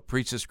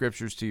 Preach the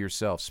Scriptures to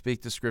yourself,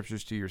 speak the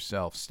Scriptures to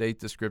yourself, state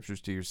the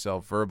Scriptures to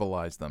yourself,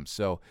 verbalize them.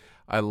 So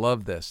I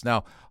love this.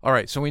 Now, all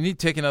right, so we need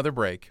to take another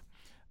break.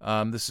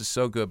 This is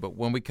so good, but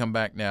when we come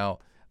back now,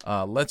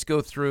 let's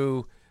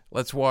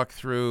walk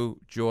through,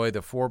 Joy,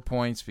 the 4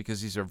 points,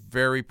 because these are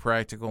very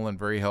practical and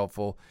very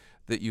helpful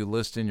that you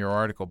list in your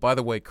article. By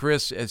the way,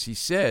 Chris, as he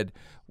said,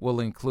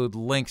 will include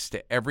links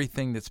to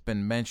everything that's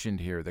been mentioned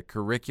here, the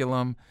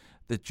curriculum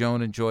that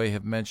Joan and Joy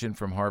have mentioned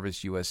from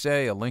Harvest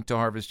USA, a link to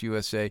Harvest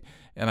USA.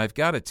 And I've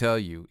got to tell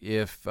you,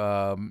 if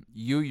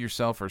you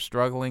yourself are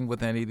struggling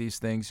with any of these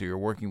things, or you're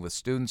working with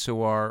students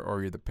who are,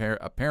 or you're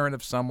a parent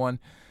of someone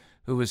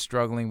who is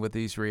struggling with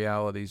these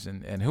realities,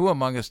 and who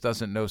among us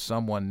doesn't know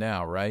someone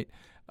now, right?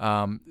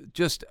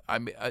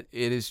 It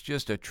is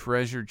just a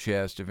treasure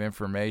chest of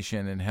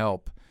information and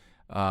help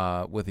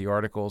with the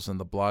articles and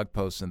the blog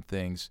posts and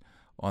things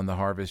on the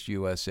Harvest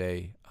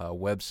USA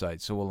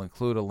website. So we'll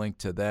include a link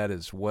to that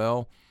as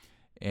well.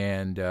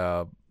 And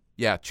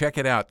check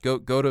it out.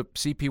 Go to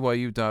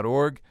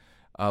cpyu.org,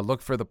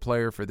 look for the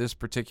player for this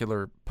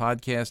particular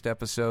podcast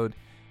episode,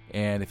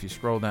 and if you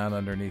scroll down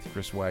underneath,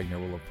 Chris Wagner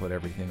will have put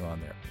everything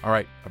on there. All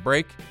right, a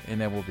break, and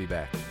then we'll be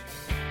back.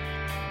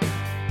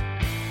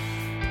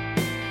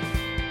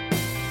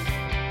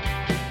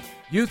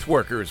 Youth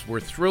workers, we're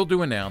thrilled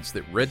to announce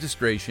that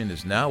registration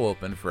is now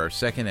open for our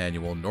second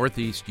annual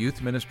Northeast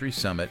Youth Ministry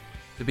Summit,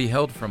 to be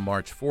held from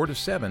March 4 to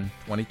 7,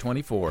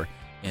 2024,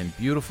 in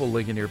beautiful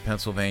Ligonier,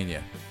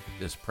 Pennsylvania.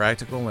 This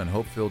practical and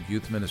hope-filled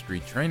youth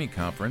ministry training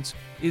conference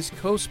is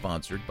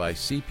co-sponsored by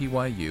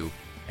CPYU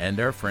and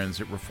our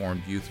friends at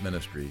Reformed Youth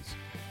Ministries.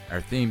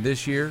 Our theme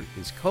this year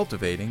is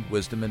Cultivating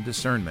Wisdom and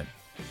Discernment.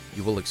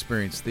 You will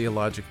experience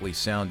theologically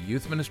sound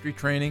youth ministry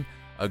training,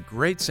 a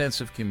great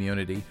sense of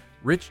community,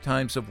 rich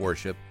times of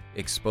worship,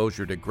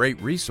 exposure to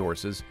great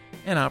resources,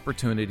 and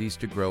opportunities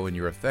to grow in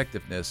your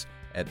effectiveness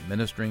at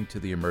ministering to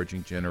the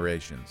emerging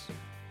generations.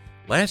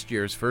 Last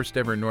year's first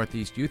ever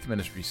Northeast Youth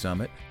Ministry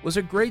Summit was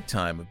a great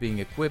time of being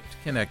equipped,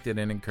 connected,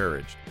 and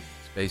encouraged.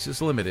 Space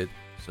is limited,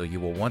 so you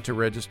will want to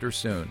register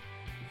soon.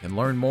 You can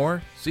learn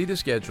more, see the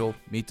schedule,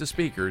 meet the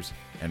speakers,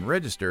 and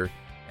register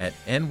at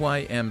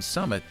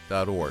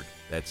nymsummit.org.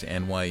 That's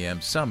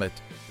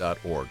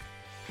nymsummit.org.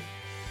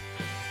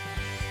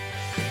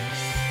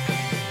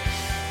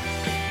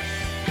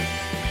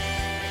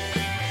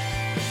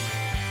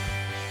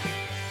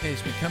 Hey,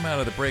 as we come out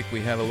of the break,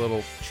 we had a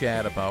little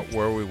chat about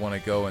where we want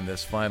to go in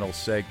this final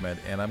segment,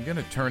 and I'm going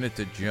to turn it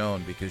to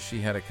Joan because she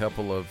had a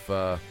couple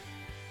of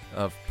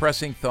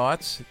pressing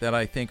thoughts that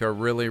I think are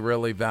really,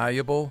 really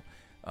valuable.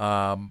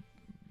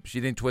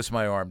 She didn't twist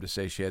my arm to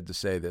say she had to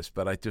say this,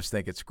 but I just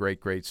think it's great,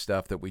 great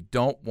stuff that we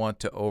don't want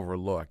to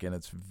overlook, and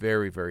it's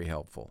very, very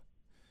helpful.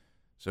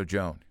 So,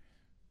 Joan.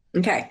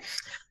 Okay.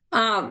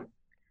 One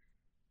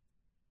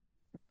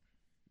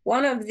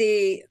of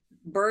the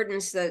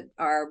burdens that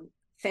our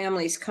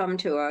families come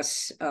to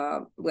us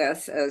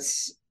with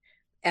is,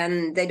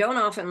 and they don't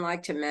often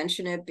like to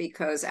mention it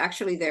because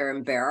actually they're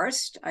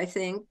embarrassed, I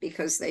think,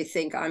 because they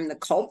think I'm the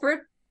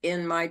culprit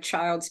in my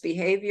child's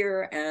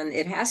behavior, and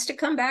it has to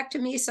come back to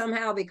me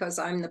somehow because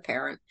I'm the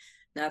parent,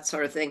 that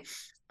sort of thing.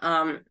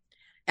 And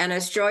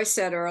as Joyce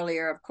said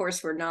earlier, of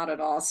course, we're not at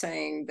all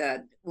saying that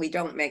we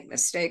don't make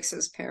mistakes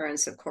as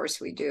parents. Of course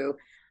we do.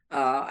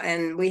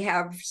 And we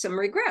have some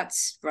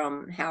regrets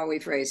from how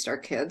we've raised our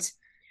kids.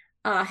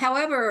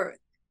 However,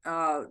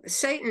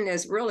 Satan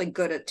is really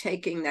good at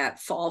taking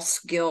that false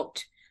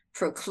guilt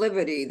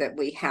proclivity that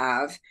we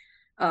have.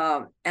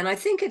 And I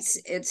think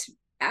it's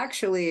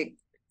actually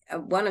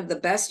one of the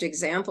best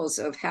examples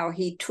of how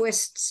he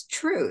twists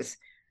truth.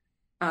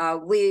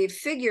 We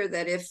figure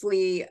that if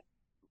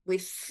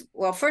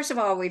well, first of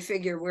all, we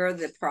figure we're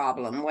the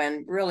problem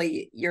when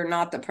really you're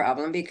not the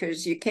problem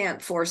because you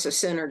can't force a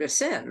sinner to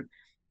sin,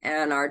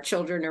 and our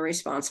children are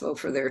responsible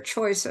for their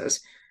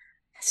choices.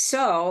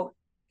 So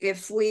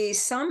if we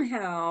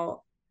somehow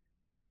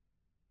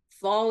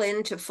fall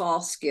into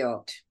false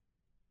guilt,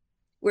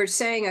 we're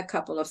saying a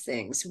couple of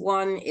things.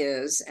 One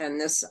is, and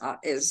this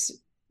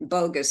is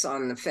bogus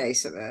on the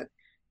face of it,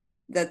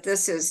 that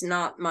this is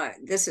not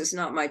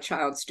my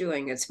child's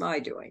doing, it's my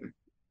doing.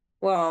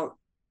 Well,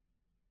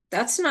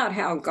 that's not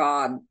how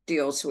God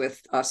deals with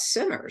us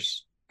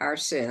sinners. Our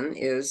sin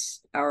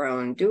is our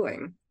own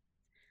doing.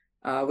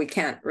 We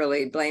can't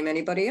really blame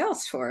anybody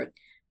else for it.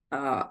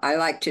 I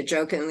like to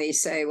jokingly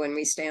say when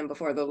we stand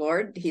before the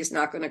Lord, he's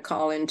not going to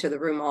call into the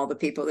room all the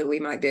people that we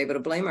might be able to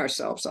blame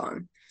ourselves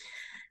on.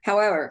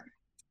 However,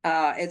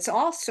 it's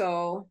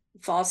also,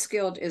 false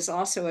guilt is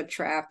also a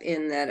trap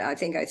in that, I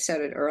think I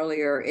said it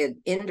earlier, it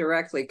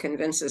indirectly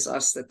convinces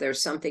us that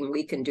there's something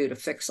we can do to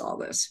fix all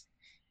this.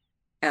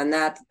 And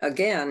that,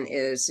 again,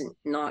 is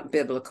not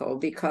biblical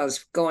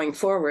because going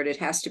forward, it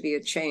has to be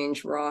a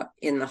change wrought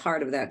in the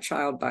heart of that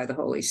child by the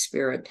Holy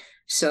Spirit.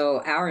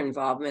 So our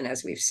involvement,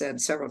 as we've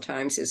said several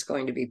times, is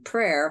going to be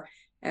prayer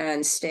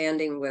and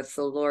standing with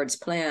the Lord's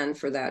plan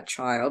for that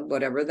child,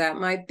 whatever that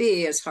might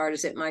be, as hard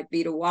as it might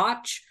be to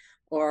watch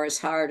or as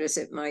hard as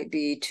it might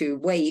be to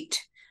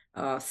wait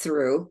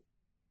through.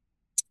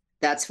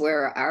 That's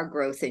where our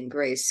growth in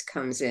grace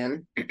comes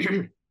in.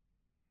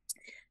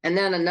 And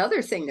then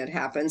another thing that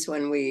happens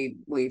when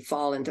we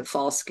fall into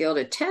false guilt,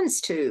 it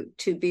tends to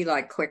be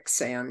like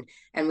quicksand,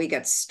 and we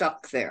get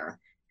stuck there.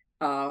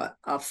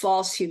 A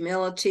false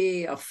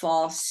humility, a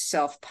false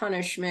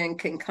self-punishment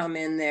can come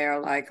in there,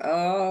 like,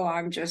 oh,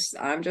 I'm just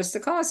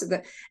the cause of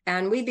that,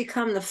 and we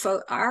become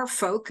our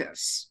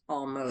focus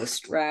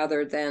almost,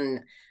 rather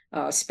than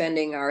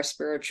spending our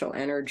spiritual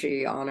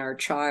energy on our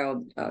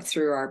child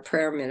through our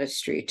prayer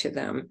ministry to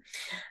them.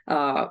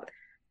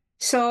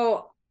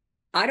 So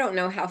I don't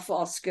know how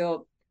false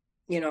guilt,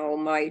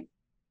 might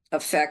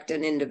affect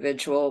an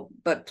individual,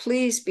 but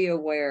please be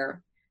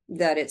aware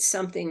that it's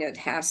something that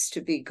has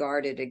to be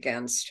guarded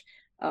against.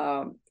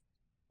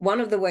 One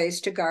of the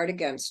ways to guard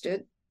against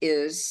it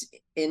is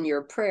in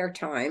your prayer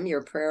time,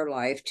 your prayer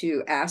life,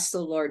 to ask the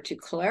Lord to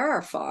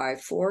clarify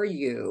for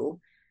you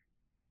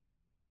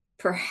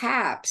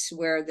perhaps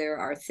where there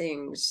are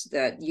things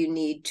that you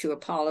need to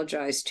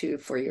apologize to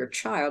for your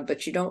child,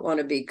 but you don't want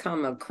to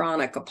become a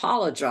chronic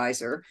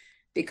apologizer,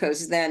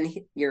 because then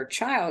your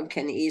child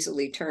can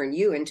easily turn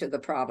you into the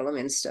problem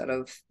instead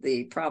of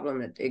the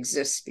problem that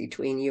exists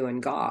between you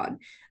and God,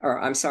 or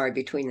I'm sorry,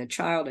 between the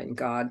child and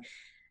God.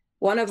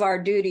 One of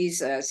our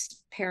duties as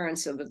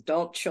parents of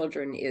adult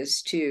children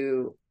is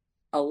to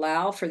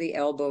allow for the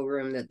elbow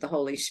room that the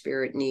Holy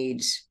Spirit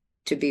needs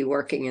to be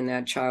working in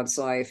that child's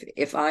life.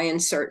 If I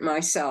insert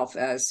myself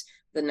as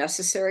the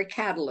necessary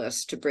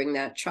catalyst to bring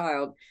that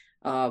child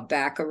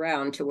back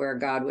around to where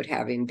God would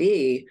have him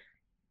be,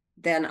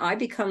 then I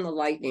become the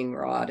lightning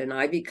rod, and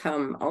I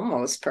become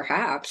almost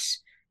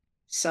perhaps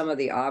some of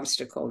the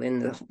obstacle in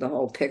the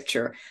whole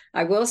picture.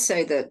 I will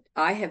say that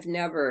I have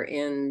never,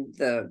 in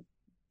the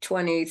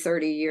 20,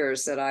 30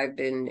 years that I've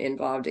been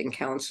involved in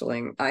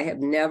counseling, I have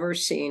never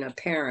seen a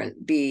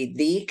parent be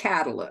the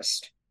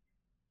catalyst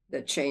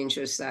that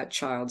changes that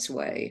child's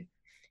way.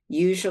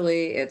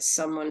 Usually it's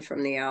someone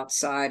from the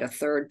outside, a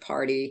third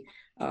party,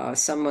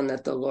 someone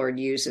that the Lord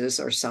uses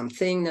or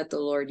something that the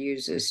Lord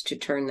uses to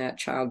turn that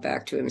child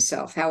back to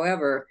himself.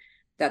 However,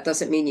 that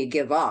doesn't mean you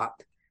give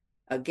up.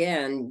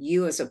 Again,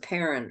 you as a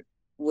parent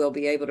will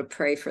be able to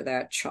pray for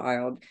that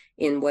child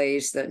in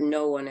ways that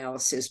no one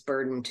else is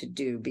burdened to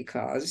do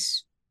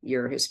because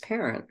you're his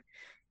parent.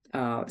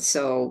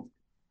 So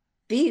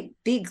be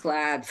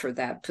glad for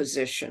that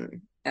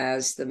position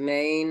as the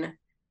main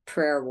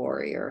prayer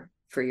warrior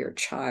for your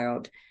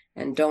child,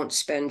 and don't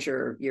spend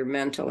your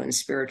mental and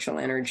spiritual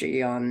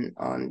energy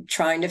on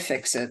trying to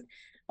fix it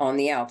on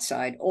the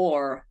outside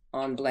or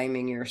on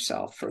blaming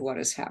yourself for what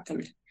has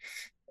happened.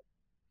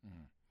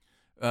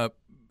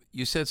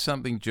 You said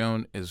something,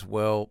 Joan, as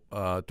well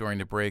during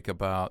the break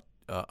about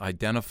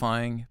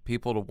identifying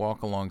people to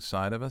walk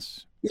alongside of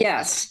us.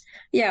 Yes.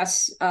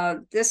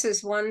 This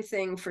is one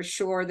thing for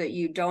sure that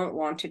you don't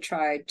want to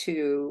try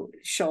to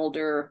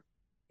shoulder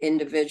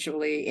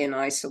individually in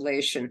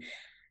isolation.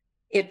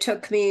 It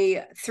took me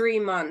 3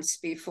 months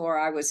before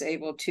I was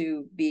able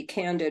to be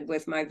candid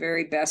with my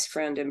very best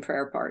friend and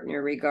prayer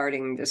partner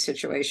regarding the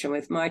situation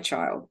with my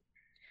child.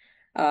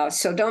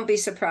 So don't be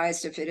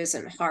surprised if it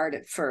isn't hard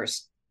at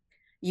first.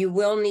 You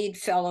will need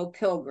fellow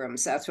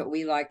pilgrims. That's what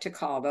we like to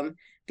call them,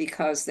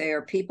 because they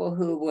are people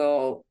who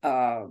will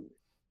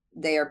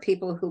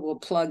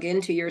plug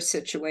into your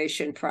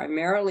situation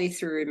primarily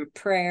through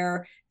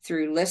prayer,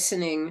 through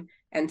listening,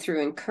 and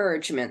through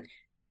encouragement.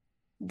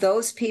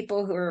 Those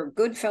people who are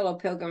good fellow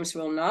pilgrims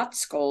will not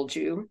scold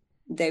you.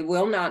 They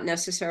will not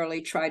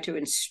necessarily try to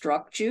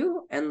instruct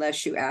you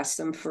unless you ask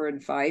them for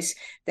advice.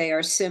 They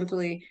are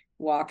simply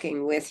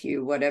walking with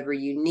you, whatever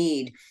you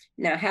need.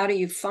 Now, how do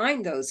you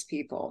find those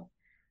people?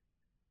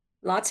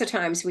 Lots of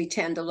times we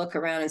tend to look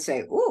around and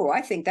say, "Oh,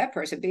 I think that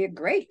person would be a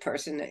great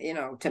person,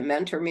 to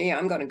mentor me.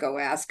 I'm going to go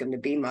ask him to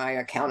be my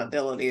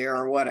accountability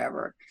or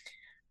whatever."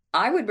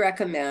 I would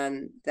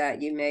recommend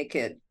that you make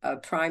it a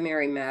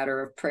primary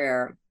matter of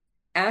prayer.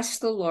 Ask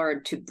the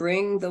Lord to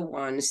bring the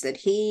ones that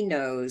he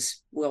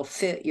knows will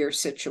fit your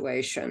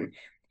situation.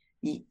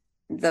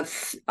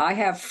 I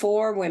have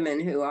 4 women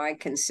who I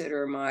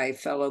consider my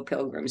fellow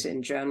pilgrims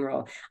in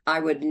general. I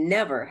would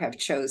never have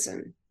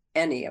chosen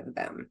any of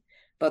them,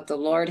 but the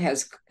Lord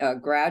has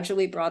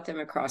gradually brought them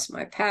across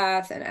my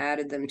path and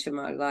added them to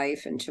my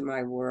life and to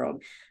my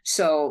world.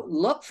 So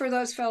look for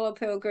those fellow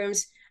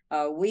pilgrims.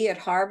 We at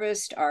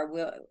Harvest are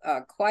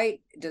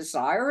quite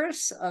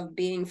desirous of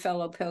being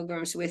fellow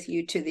pilgrims with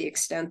you to the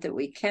extent that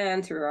we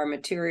can through our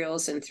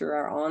materials and through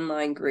our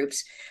online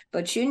groups.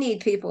 But you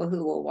need people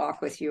who will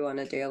walk with you on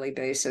a daily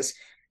basis.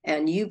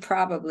 And you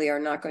probably are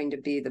not going to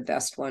be the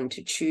best one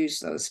to choose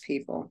those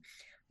people.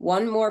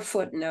 One more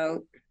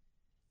footnote.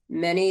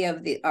 Many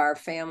of our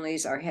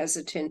families are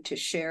hesitant to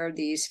share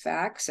these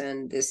facts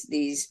and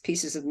these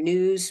pieces of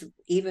news,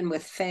 even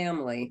with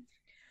family.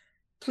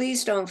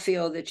 Please don't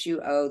feel that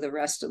you owe the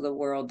rest of the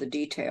world the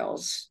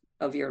details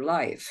of your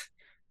life.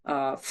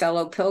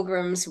 Fellow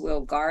pilgrims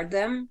will guard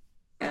them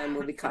and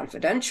will be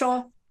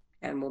confidential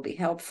and will be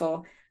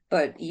helpful,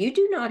 but you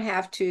do not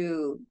have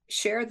to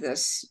share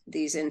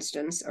these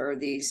instances or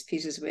these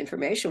pieces of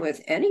information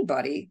with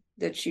anybody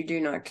that you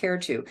do not care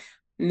to.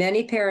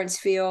 Many parents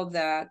feel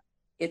that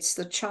it's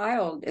the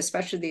child,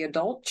 especially the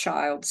adult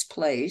child's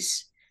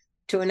place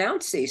to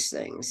announce these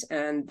things,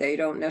 and they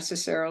don't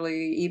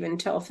necessarily even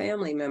tell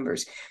family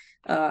members.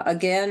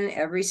 Again,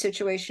 every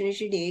situation is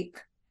unique,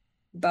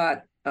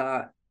 but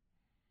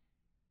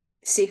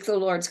seek the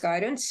Lord's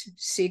guidance,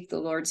 seek the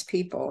Lord's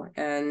people,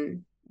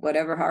 and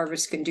whatever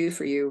Harvest can do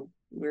for you,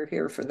 we're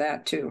here for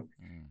that too.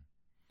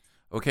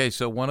 Okay,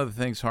 so one of the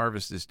things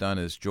Harvest has done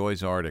is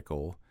Joy's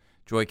article.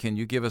 Joy, can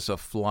you give us a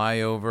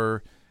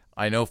flyover?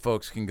 I know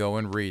folks can go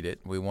and read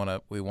it. We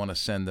want to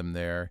send them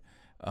there.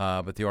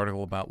 But the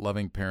article about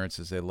loving parents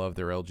as they love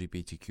their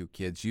LGBTQ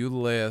kids, you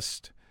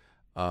list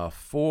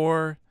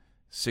 4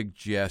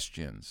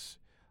 suggestions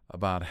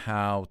about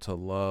how to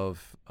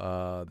love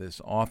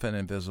this often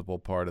invisible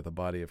part of the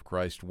body of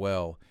Christ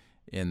well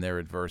in their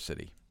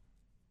adversity.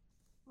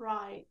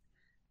 Right.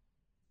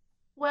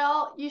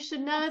 Well, you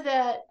should know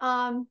that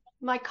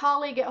my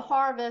colleague at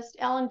Harvest,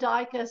 Ellen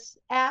Dykus,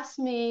 asked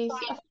me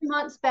a few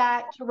months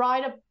back to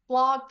write a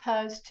blog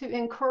post to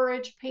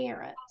encourage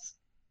parents.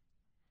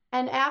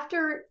 And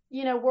after,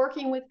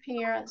 working with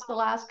parents the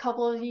last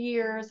couple of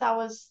years, I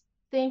was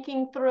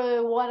thinking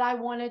through what I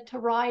wanted to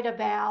write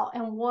about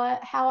and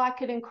how I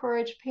could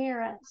encourage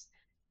parents.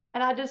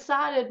 And I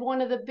decided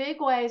one of the big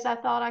ways I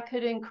thought I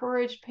could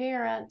encourage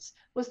parents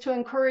was to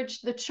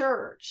encourage the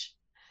church.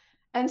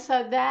 And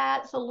so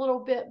that's a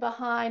little bit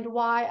behind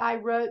why I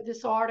wrote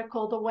this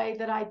article the way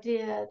that I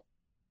did.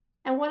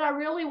 And what I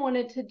really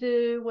wanted to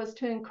do was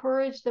to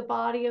encourage the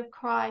body of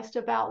Christ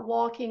about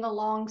walking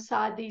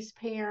alongside these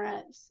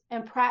parents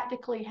and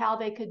practically how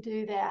they could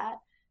do that.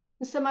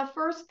 And so my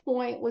first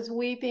point was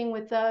weeping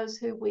with those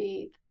who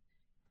weep.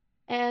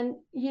 And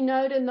you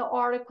note in the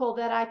article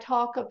that I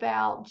talk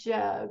about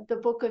Job, the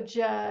book of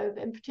Job,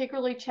 and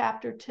particularly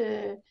chapter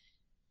 2.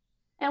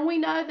 And we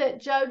know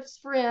that Job's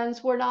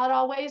friends were not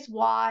always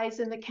wise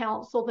in the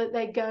counsel that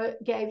they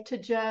gave to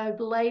Job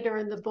later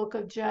in the book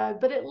of Job,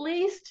 but at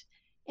least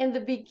in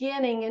the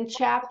beginning, in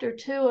chapter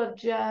 2 of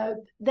Job,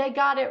 they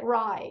got it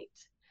right.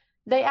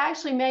 They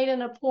actually made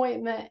an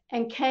appointment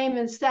and came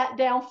and sat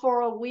down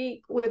for a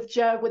week with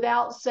Job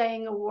without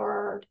saying a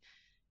word.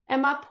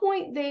 And my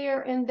point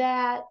there in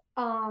that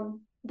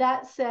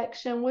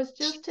section was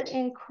just to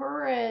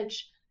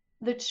encourage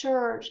the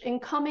church in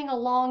coming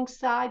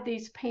alongside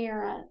these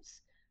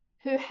parents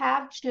who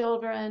have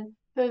children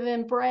who have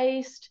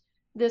embraced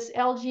this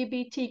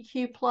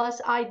LGBTQ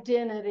plus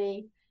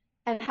identity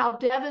and how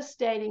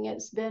devastating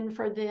it's been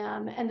for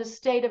them and the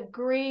state of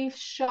grief,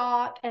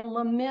 shock, and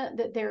lament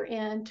that they're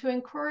in, to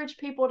encourage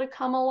people to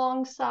come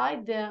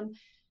alongside them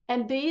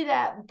and be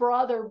that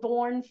brother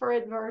born for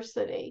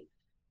adversity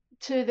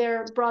to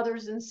their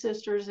brothers and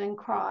sisters in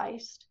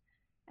Christ.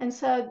 And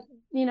so,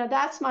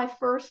 that's my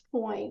first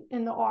point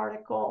in the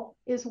article,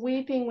 is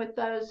weeping with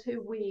those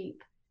who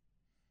weep.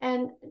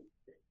 And,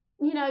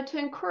 to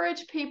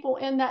encourage people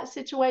in that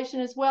situation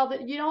as well,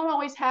 that you don't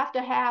always have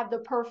to have the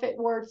perfect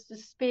words to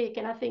speak.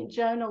 And I think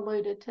Joan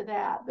alluded to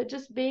that, but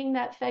just being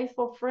that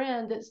faithful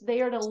friend that's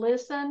there to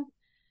listen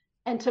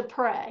and to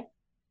pray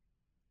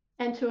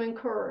and to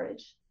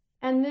encourage.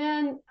 And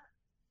then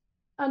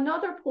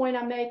another point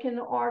I make in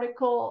the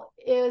article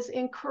is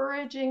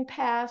encouraging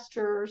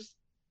pastors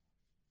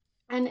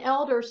and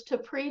elders to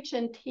preach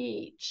and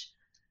teach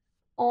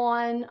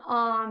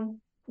on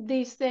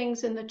these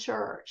things in the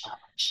church.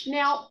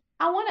 Now,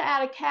 I want to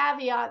add a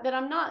caveat that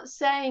I'm not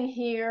saying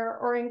here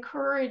or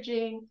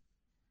encouraging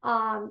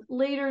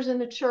leaders in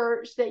the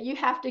church that you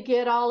have to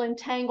get all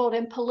entangled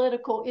in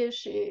political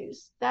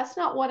issues. That's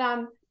not what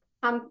I'm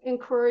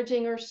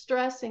encouraging or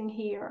stressing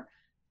here.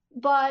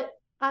 But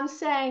I'm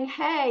saying,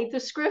 hey, the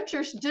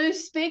scriptures do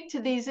speak to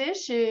these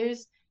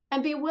issues,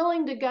 and be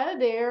willing to go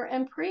there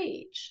and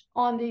preach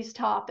on these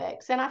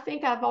topics. And I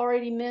think I've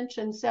already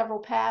mentioned several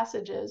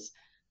passages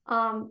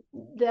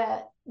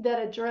that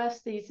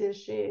address these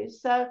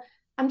issues. So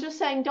I'm just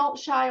saying, don't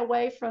shy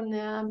away from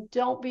them.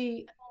 Don't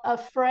be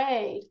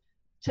afraid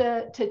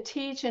to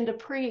teach and to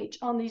preach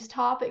on these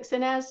topics.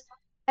 And as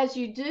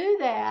you do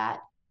that,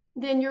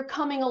 then you're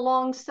coming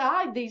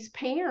alongside these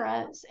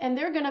parents, and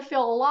they're going to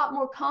feel a lot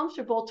more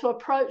comfortable to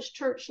approach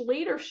church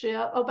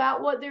leadership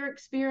about what they're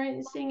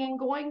experiencing and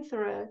going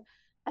through.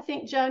 I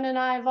think Joan and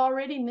I have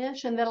already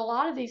mentioned that a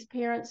lot of these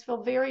parents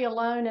feel very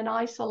alone and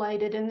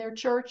isolated in their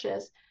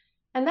churches,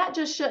 and that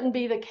just shouldn't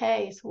be the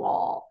case,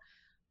 Walt.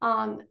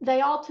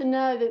 They ought to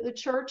know that the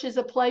church is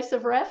a place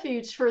of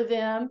refuge for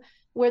them,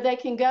 where they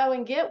can go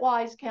and get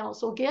wise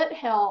counsel, get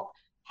help,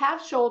 have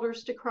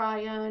shoulders to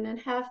cry on, and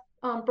have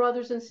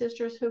brothers and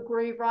sisters who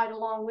grieve right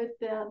along with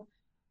them.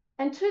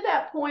 And to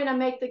that point, I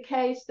make the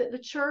case that the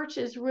church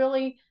is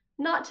really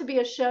not to be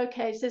a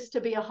showcase, it's to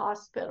be a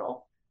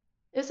hospital.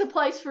 It's a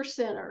place for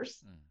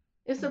sinners.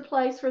 It's a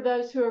place for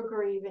those who are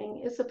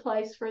grieving. It's a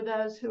place for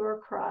those who are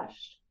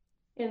crushed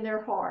in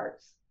their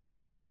hearts.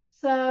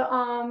 So,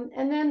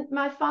 and then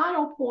my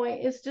final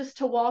point is just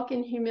to walk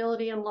in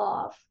humility and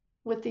love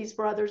with these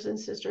brothers and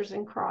sisters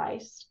in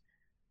Christ.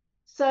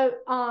 So,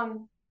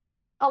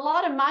 a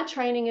lot of my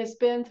training has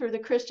been through the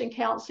Christian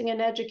Counseling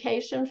and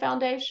Education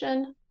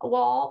Foundation,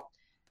 Walt,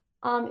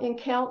 in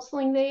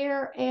counseling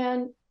there.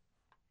 And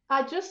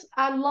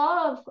I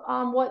love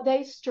what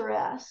they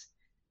stress,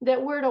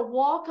 that we're to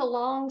walk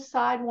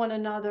alongside one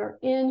another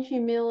in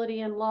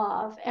humility and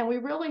love. And we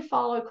really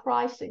follow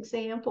Christ's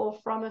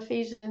example from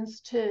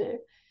Ephesians 2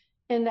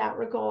 in that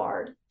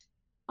regard.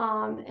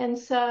 And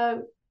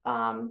so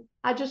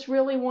I just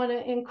really want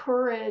to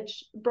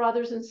encourage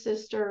brothers and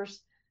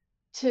sisters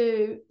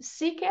to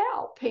seek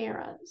out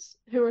parents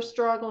who are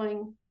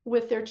struggling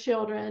with their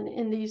children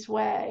in these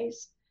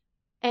ways,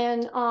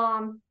 and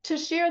to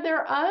share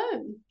their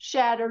own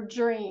shattered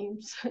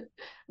dreams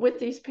with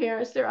these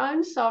parents, their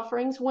own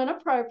sufferings when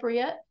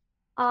appropriate,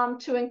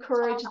 to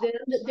encourage them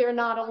that they're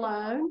not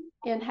alone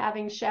in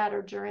having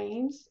shattered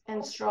dreams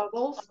and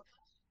struggles.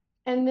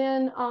 And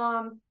then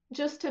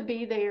just to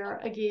be there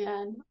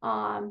again,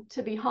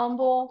 to be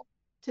humble,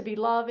 to be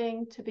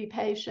loving, to be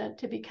patient,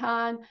 to be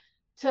kind,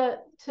 to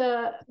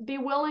be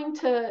willing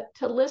to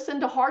listen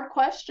to hard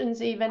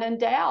questions even,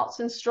 and doubts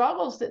and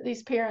struggles that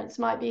these parents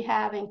might be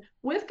having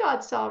with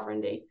God's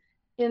sovereignty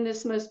in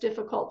this most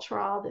difficult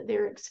trial that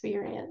they're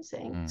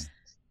experiencing.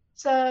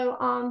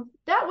 So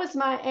that was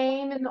my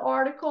aim in the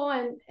article,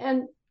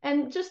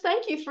 and just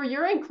thank you for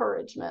your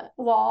encouragement,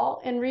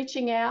 Walt, and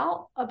reaching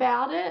out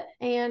about it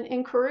and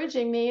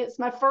encouraging me. It's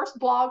my first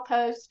blog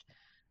post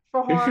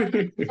for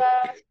Harvard. So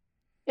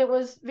it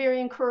was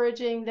very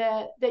encouraging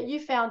that you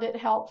found it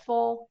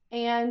helpful.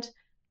 And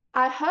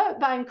I hope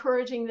by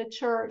encouraging the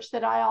church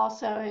that I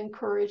also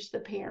encourage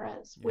the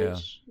parents, which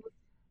is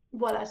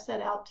what I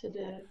set out to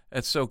do.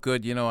 That's so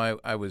good.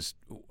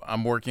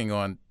 I'm working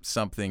on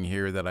something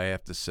here that I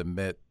have to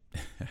submit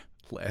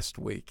last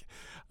week.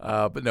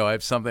 But no, I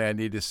have something I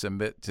need to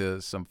submit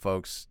to some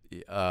folks,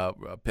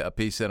 a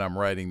piece that I'm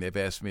writing. They've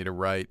asked me to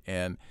write,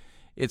 and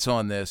it's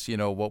on this,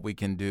 what we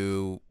can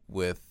do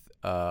with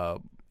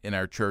in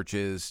our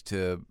churches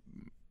to,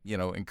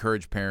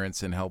 encourage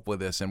parents and help with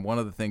this. And one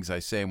of the things I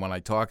say when I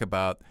talk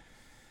about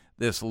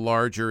this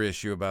larger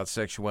issue about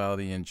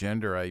sexuality and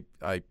gender,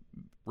 I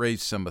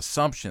raise some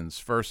assumptions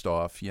first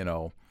off,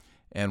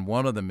 and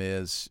one of them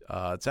is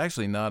it's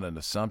actually not an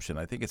assumption.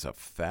 I think it's a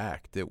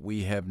fact that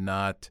we have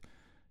not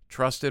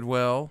trusted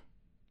well,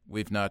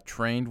 we've not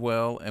trained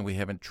well, and we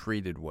haven't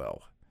treated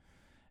well.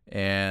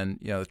 And,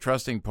 the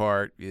trusting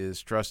part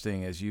is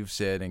trusting, as you've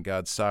said, in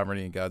God's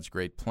sovereignty and God's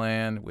great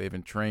plan. We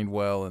haven't trained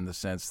well in the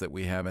sense that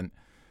we haven't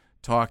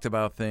talked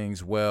about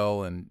things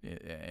well and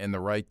in the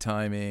right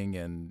timing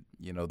and,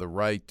 the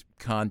right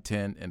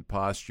content and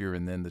posture.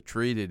 And then the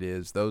treated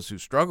is those who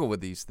struggle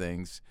with these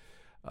things.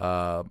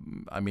 At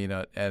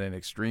an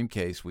extreme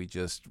case, we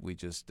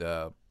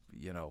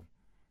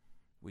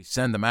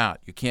send them out.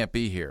 You can't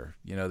be here.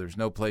 There's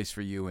no place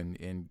for you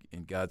in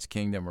God's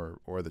kingdom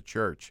or the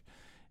church.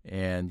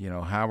 And,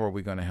 how are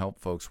we going to help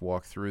folks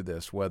walk through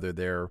this, whether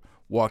they're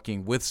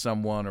walking with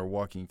someone or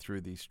walking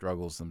through these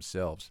struggles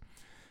themselves?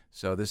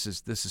 So this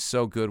is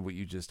so good what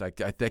you just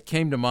that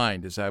came to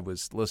mind as I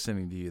was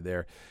listening to you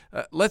there.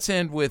 Let's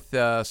end with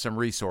some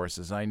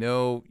resources. I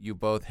know you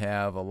both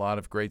have a lot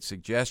of great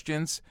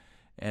suggestions,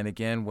 and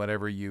again,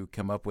 whatever you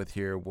come up with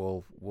here,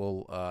 we'll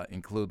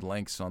include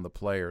links on the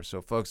player.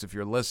 So, folks, if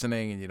you're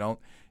listening and you don't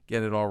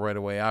get it all right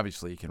away,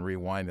 obviously you can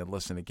rewind and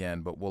listen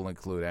again, but we'll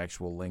include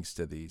actual links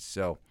to these.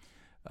 So,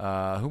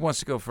 who wants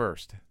to go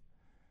first?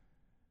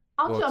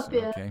 I'll jump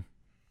in. Okay.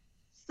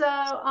 So,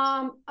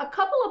 a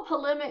couple of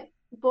polemic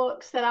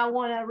books that I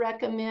want to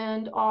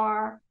recommend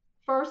are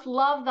first,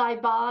 Love Thy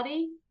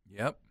Body.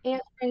 Yep.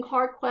 Answering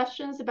Hard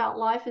Questions About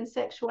Life and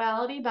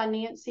Sexuality by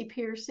Nancy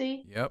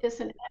Piercy. Yep.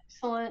 It's an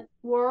excellent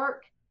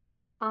work.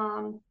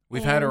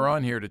 We've had her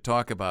on here to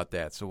talk about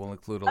that, so we'll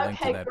include a link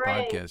to that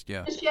podcast.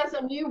 Yeah. She has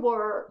a new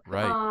work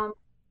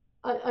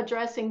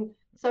addressing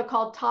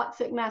so-called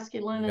toxic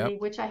masculinity,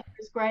 which I hear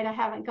is great. I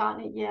haven't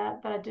gotten it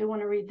yet, but I do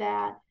want to read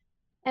that.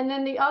 And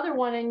then the other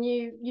one, and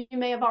you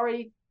may have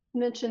already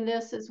mentioned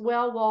this as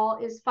well,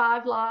 Walt, is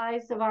 5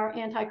 Lies of Our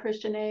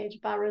Anti-Christian Age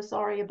by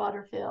Rosaria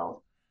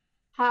Butterfield.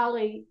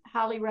 Highly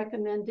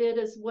recommended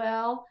as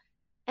well.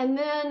 And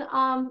then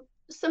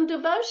some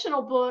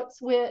devotional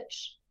books,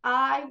 which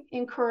I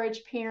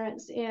encourage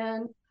parents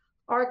in,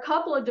 are a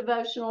couple of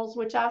devotionals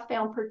which I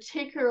found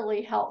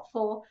particularly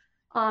helpful.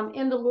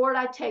 In the Lord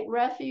I Take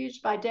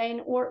Refuge by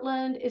Dane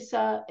Ortland. It's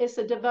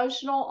a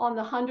devotional on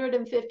the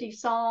 150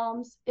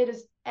 Psalms. It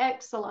is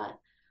excellent.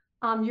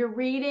 You're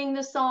reading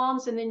the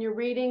Psalms and then you're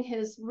reading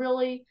his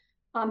really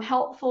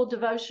helpful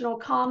devotional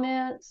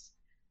comments.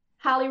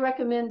 Highly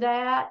recommend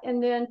that.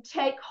 And then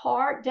Take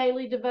Heart,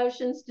 Daily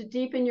Devotions to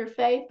Deepen Your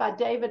Faith by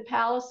David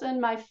Pallison,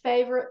 my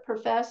favorite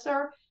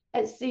professor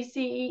at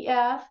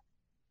CCEF.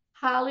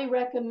 Highly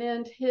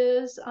recommend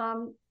his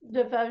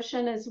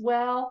devotion as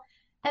well.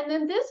 And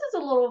then this is a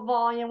little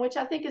volume, which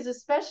I think is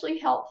especially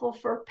helpful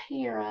for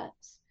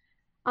parents.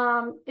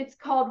 It's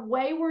called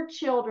Wayward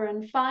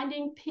Children,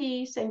 Finding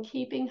Peace and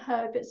Keeping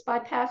Hope. It's by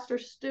Pastor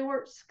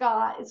Stuart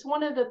Scott. It's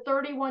one of the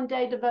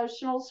 31-day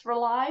devotionals for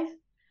life,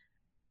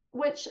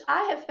 which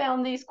I have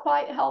found these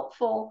quite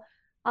helpful.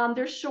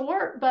 They're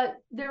short, but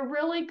they're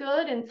really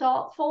good and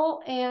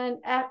thoughtful. And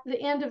at the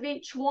end of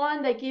each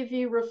one, they give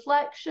you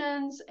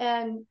reflections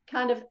and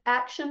kind of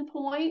action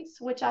points,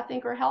 which I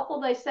think are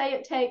helpful. They say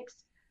it takes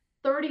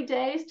 30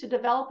 days to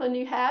develop a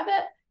new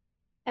habit.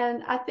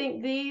 And I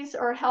think these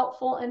are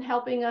helpful in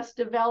helping us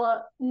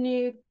develop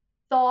new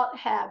thought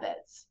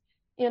habits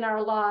in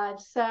our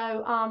lives.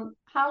 So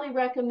highly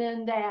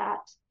recommend that.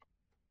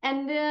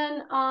 And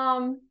then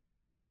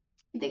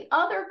the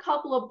other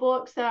couple of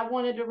books that I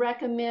wanted to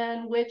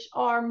recommend, which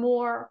are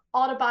more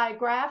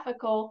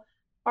autobiographical,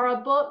 are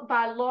a book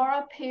by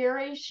Laura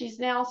Perry. She's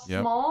now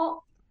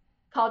small,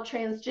 called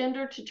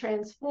Transgender to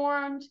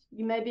Transformed.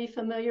 You may be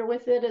familiar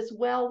with it as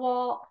well,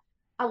 Walt.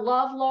 I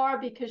love Laura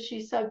because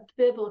she's so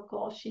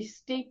biblical. She's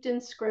steeped in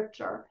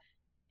scripture.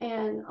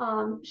 And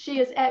she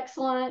is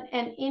excellent.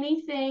 And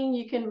anything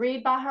you can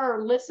read by her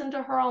or listen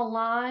to her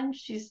online.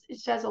 She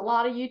has a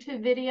lot of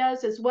YouTube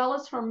videos, as well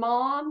as her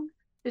mom,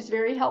 who's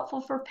very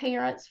helpful for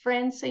parents,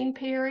 Francine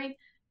Perry.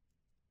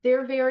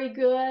 They're very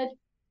good.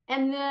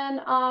 And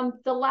then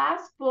the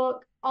last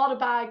book,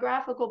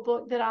 autobiographical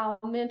book that I'll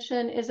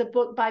mention, is a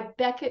book by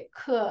Becket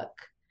Cook.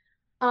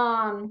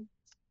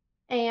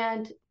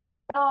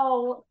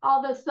 All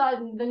of a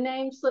sudden the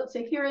name slips.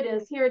 So here it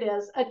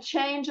is, A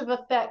Change of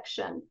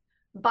Affection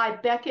by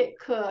Becket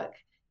Cook.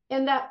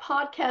 In that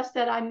podcast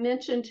that I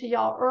mentioned to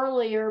y'all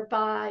earlier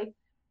by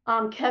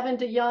Kevin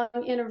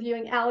DeYoung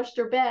interviewing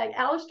Alistair Begg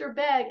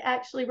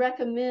actually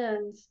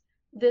recommends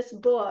this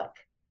book,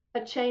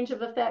 A Change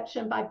of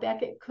Affection by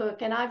Becket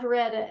Cook, and I've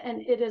read it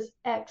and it is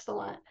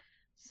excellent.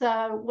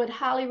 So would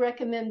highly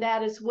recommend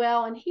that as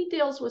well. And he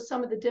deals with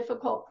some of the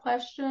difficult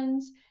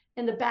questions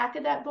in the back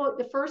of that book.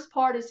 The first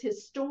part is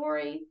his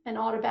story and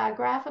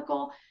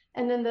autobiographical,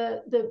 and then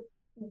the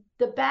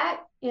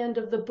back end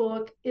of the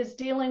book is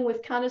dealing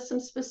with kind of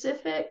some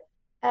specific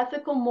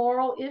ethical,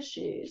 moral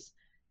issues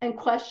and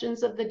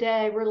questions of the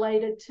day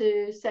related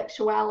to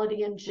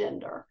sexuality and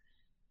gender.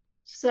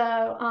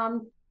 So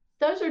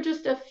those are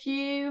just a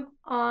few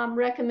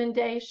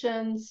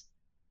recommendations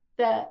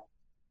that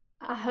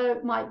I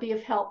hope might be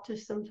of help to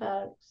some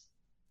folks.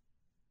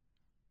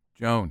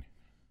 Joan.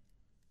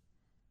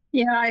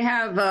 Yeah, I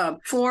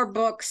have 4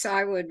 books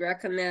I would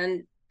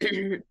recommend.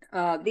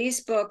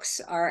 These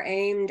books are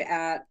aimed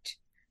at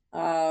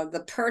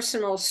the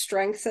personal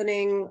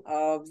strengthening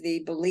of the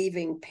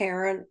believing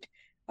parent,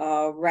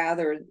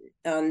 rather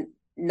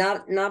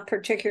not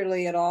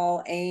particularly at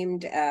all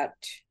aimed at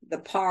the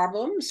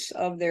problems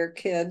of their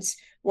kids.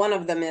 One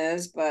of them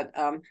is, but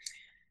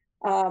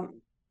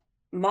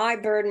my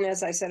burden,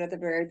 as I said at the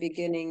very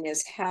beginning,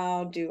 is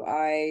how do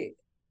I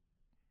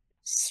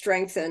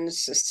strengthen,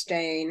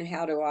 sustain,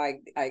 how do I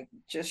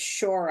just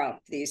shore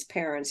up these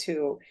parents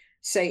who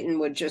Satan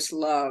would just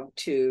love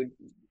to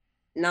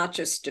not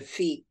just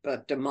defeat,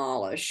 but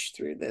demolish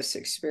through this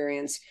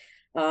experience.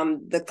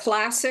 The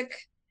classic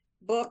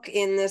book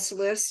in this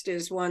list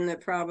is one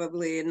that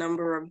probably a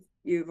number of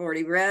you've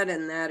already read,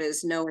 and that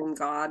is Knowing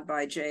God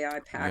by J.I.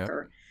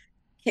 Packer. Yep.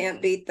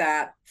 Can't beat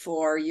that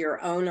for your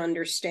own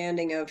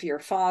understanding of your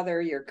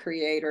Father, your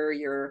Creator,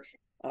 your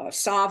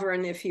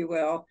sovereign, if you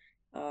will.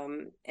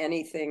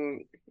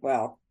 Anything,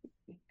 well,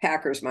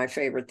 Packer's my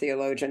favorite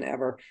theologian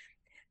ever.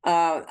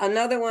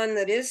 Another one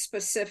that is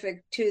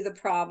specific to the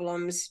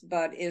problems,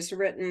 but is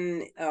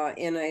written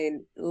in a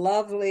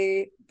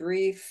lovely,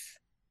 brief,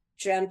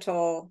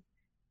 gentle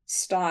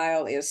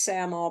style, is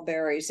Sam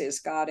Allberry's Is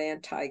God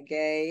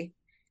Anti-Gay?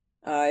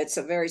 It's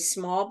a very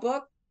small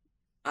book.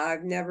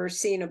 I've never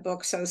seen a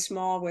book so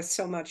small with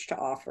so much to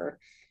offer.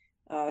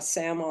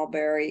 Sam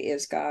Allberry,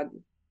 Is God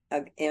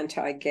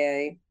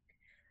Anti-Gay?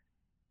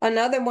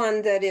 Another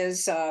one that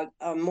is a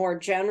more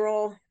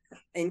general,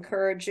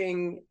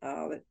 encouraging,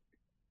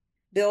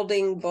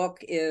 building book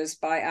is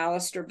by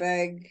Alistair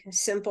Begg.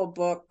 Simple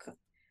book,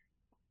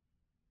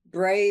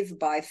 Brave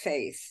by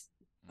Faith.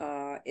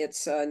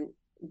 It's a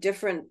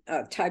different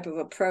type of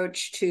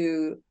approach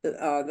to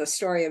the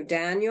story of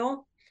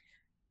Daniel.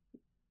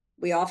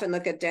 We often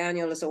look at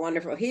Daniel as a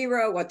wonderful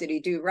hero. What did he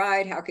do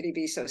right? How could he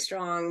be so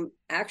strong?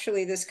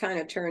 Actually, this kind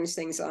of turns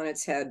things on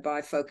its head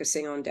by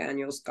focusing on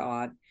Daniel's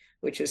God,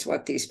 which is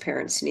what these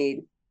parents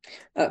need.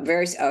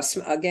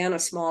 Again, a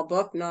small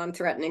book,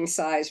 non-threatening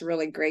size,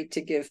 really great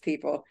to give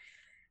people.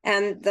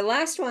 And the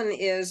last one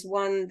is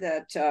one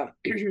that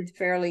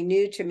fairly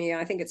new to me.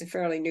 I think it's a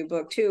fairly new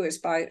book too, is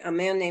by a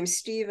man named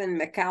Stephen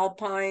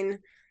McAlpine,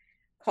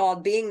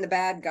 called Being the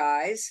Bad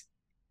Guys,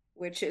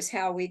 which is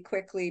how we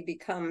quickly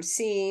become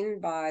seen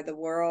by the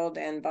world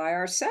and by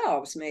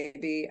ourselves,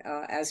 maybe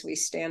as we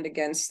stand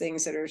against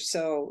things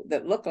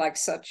that look like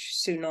such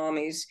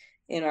tsunamis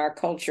in our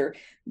culture.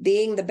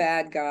 Being the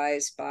Bad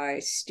Guys by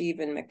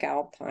Stephen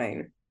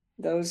McAlpine.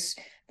 Those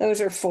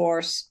are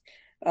four.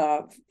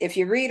 If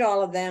you read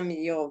all of them,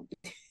 you'll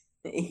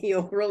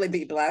really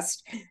be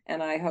blessed,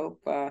 and I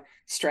hope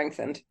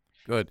strengthened.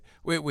 Good.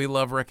 We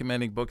love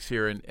recommending books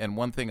here, and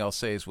one thing I'll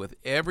say is, with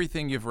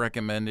everything you've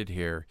recommended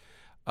here,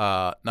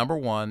 number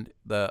one,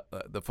 the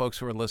folks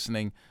who are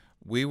listening,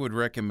 we would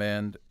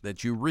recommend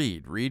that you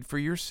read for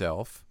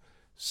yourself,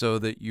 so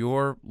that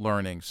you're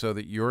learning, so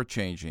that you're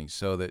changing,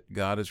 so that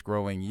God is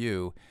growing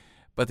you.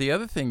 But the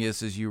other thing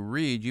is, as you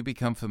read, you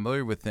become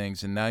familiar with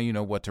things, and now you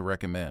know what to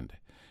recommend.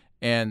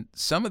 And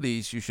some of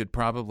these you should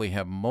probably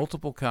have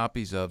multiple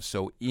copies of,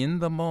 so in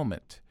the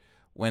moment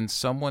when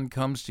someone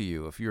comes to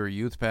you, if you're a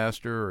youth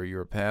pastor or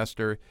you're a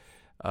pastor,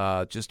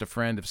 just a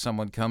friend, if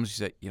someone comes,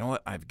 you say, you know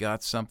what, I've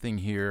got something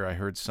here. I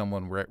heard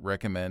someone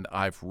recommend.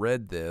 I've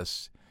read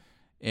this.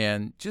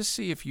 And just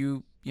see if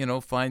you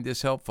find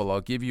this helpful.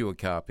 I'll give you a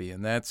copy.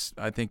 And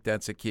I think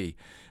that's a key.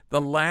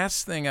 The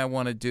last thing I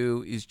want to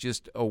do is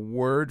just a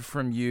word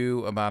from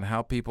you about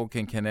how people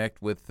can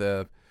connect with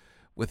the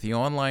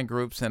online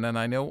groups. And then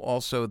I know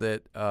also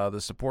that the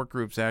support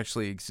groups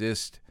actually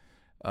exist,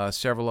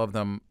 several of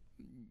them,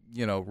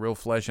 real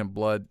flesh and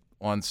blood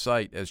on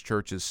site as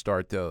churches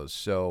start those.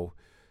 So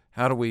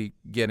how do we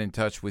get in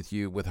touch with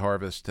you, with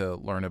Harvest, to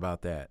learn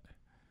about that?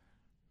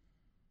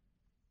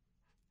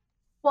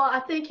 Well,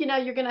 I think,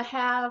 you're going to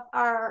have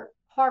our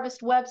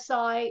Harvest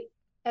website,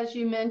 as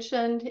you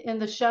mentioned, in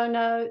the show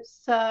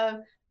notes.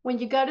 So when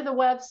you go to the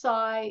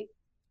website,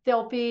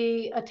 there'll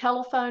be a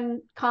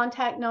telephone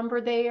contact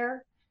number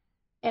there.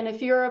 And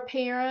if you're a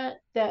parent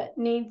that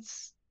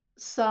needs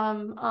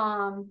some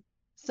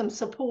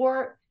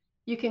support,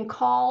 you can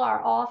call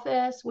our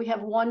office. We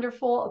have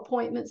wonderful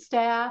appointment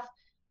staff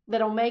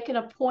that'll make an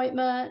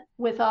appointment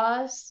with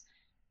us.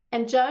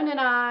 And Joan and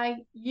I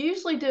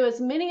usually do as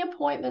many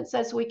appointments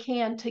as we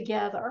can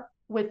together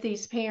with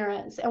these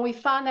parents. And we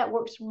find that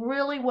works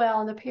really well.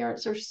 And the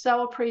parents are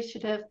so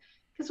appreciative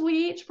because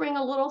we each bring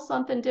a little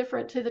something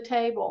different to the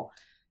table.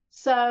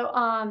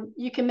 So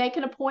you can make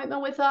an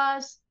appointment with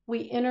us. We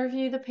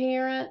interview the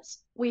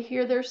parents. We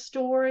hear their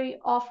story,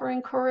 offer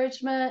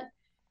encouragement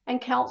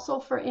and counsel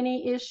for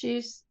any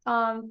issues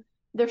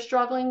they're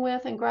struggling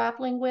with and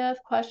grappling with,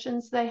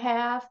 questions they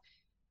have.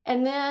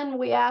 And then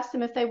we ask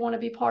them if they want to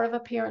be part of a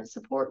parent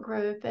support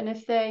group. And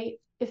if they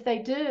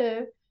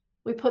do,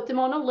 we put them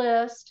on a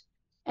list.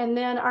 And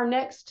then our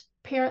next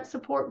parent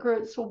support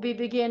groups will be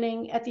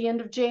beginning at the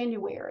end of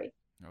January.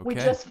 Okay. We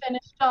just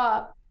finished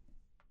up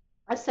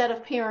a set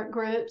of parent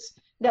groups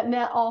that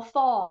met all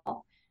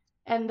fall.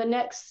 And the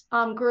next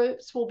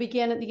groups will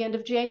begin at the end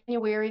of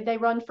January. They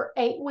run for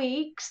 8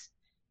 weeks.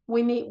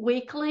 We meet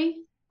weekly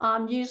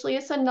Usually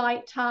it's a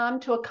nighttime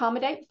to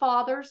accommodate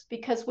fathers,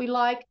 because we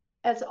like,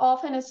 as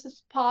often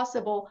as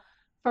possible,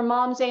 for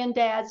moms and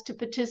dads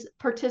to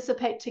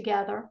participate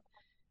together.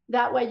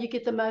 That way you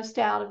get the most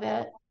out of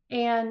it.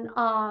 And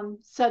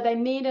so they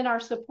meet in our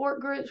support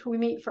groups. We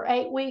meet for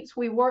 8 weeks.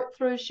 We work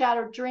through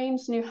Shattered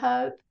Dreams, New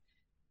Hope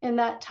in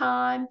that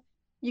time.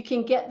 You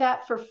can get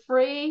that for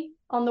free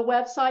on the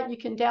website. You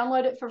can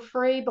download it for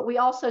free, but we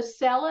also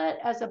sell it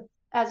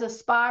as a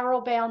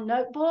spiral bound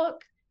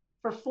notebook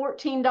for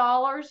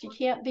 $14. You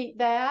can't beat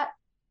that.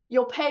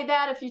 You'll pay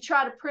that if you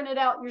try to print it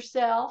out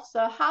yourself. So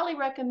I highly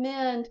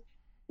recommend,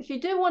 if you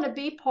do want to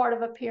be part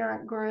of a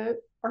parent group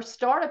or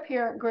start a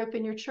parent group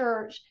in your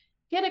church,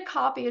 get a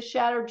copy of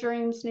Shattered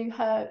Dreams, New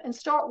Hope and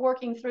start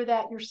working through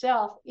that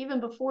yourself, even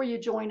before you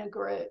join a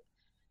group,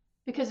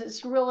 because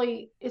it's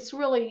really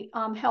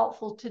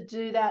helpful to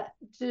do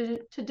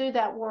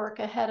that work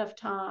ahead of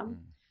time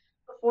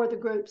before the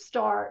group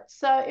starts.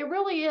 So it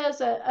really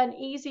is an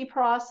easy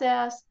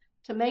process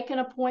to make an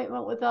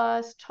appointment with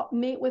us,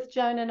 meet with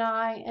Joan and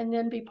I, and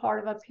then be part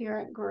of a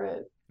parent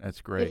group.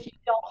 That's great. If you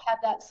don't have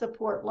that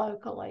support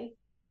locally.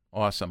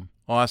 Awesome.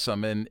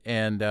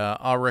 And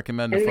I'll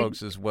recommend to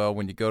folks as well,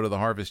 when you go to the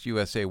Harvest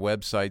USA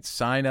website,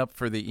 sign up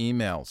for the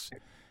emails.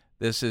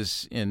 This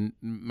is in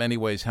many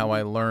ways how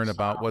I learn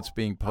about what's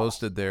being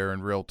posted there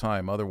in real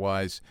time.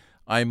 Otherwise,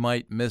 I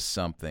might miss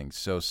something.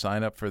 So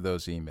sign up for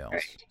those emails.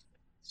 Right.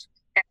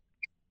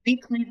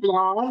 Weekly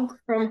blog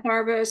from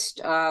Harvest.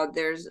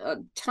 There's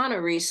a ton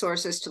of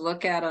resources to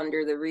look at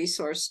under the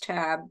resource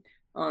tab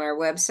on our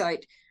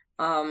website.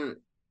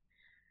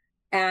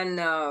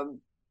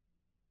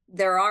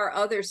 There are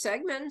other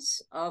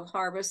segments of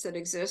Harvest that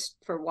exist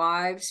for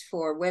wives,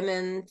 for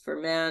women, for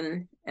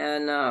men,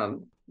 and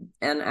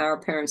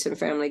our parents and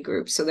family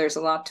groups. So there's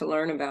a lot to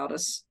learn about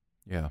us.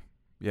 Yeah.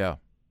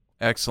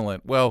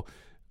 Excellent. Well,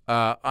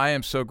 I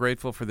am so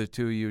grateful for the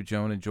two of you,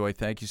 Joan and Joy.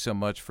 Thank you so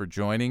much for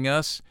joining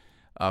us.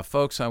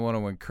 Folks, I want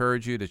to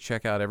encourage you to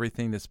check out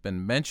everything that's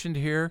been mentioned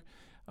here.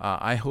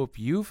 I hope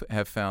you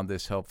have found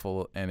this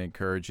helpful and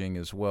encouraging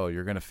as well.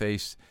 You're going to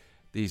face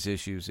these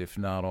issues, if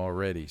not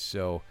already.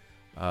 So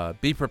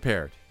be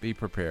prepared. Be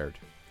prepared.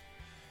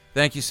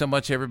 Thank you so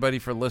much, everybody,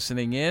 for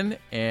listening in,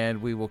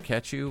 and we will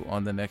catch you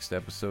on the next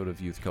episode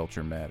of Youth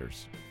Culture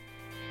Matters.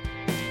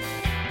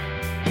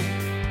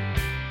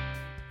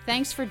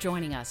 Thanks for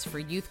joining us for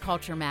Youth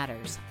Culture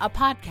Matters, a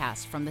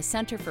podcast from the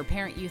Center for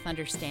Parent-Youth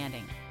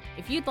Understanding.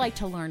 If you'd like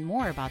to learn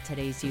more about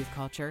today's youth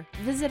culture,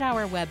 visit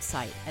our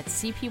website at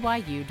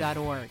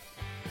cpyu.org.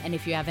 And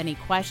if you have any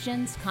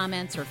questions,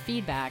 comments, or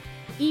feedback,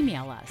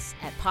 email us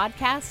at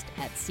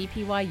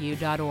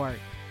podcast@cpyu.org.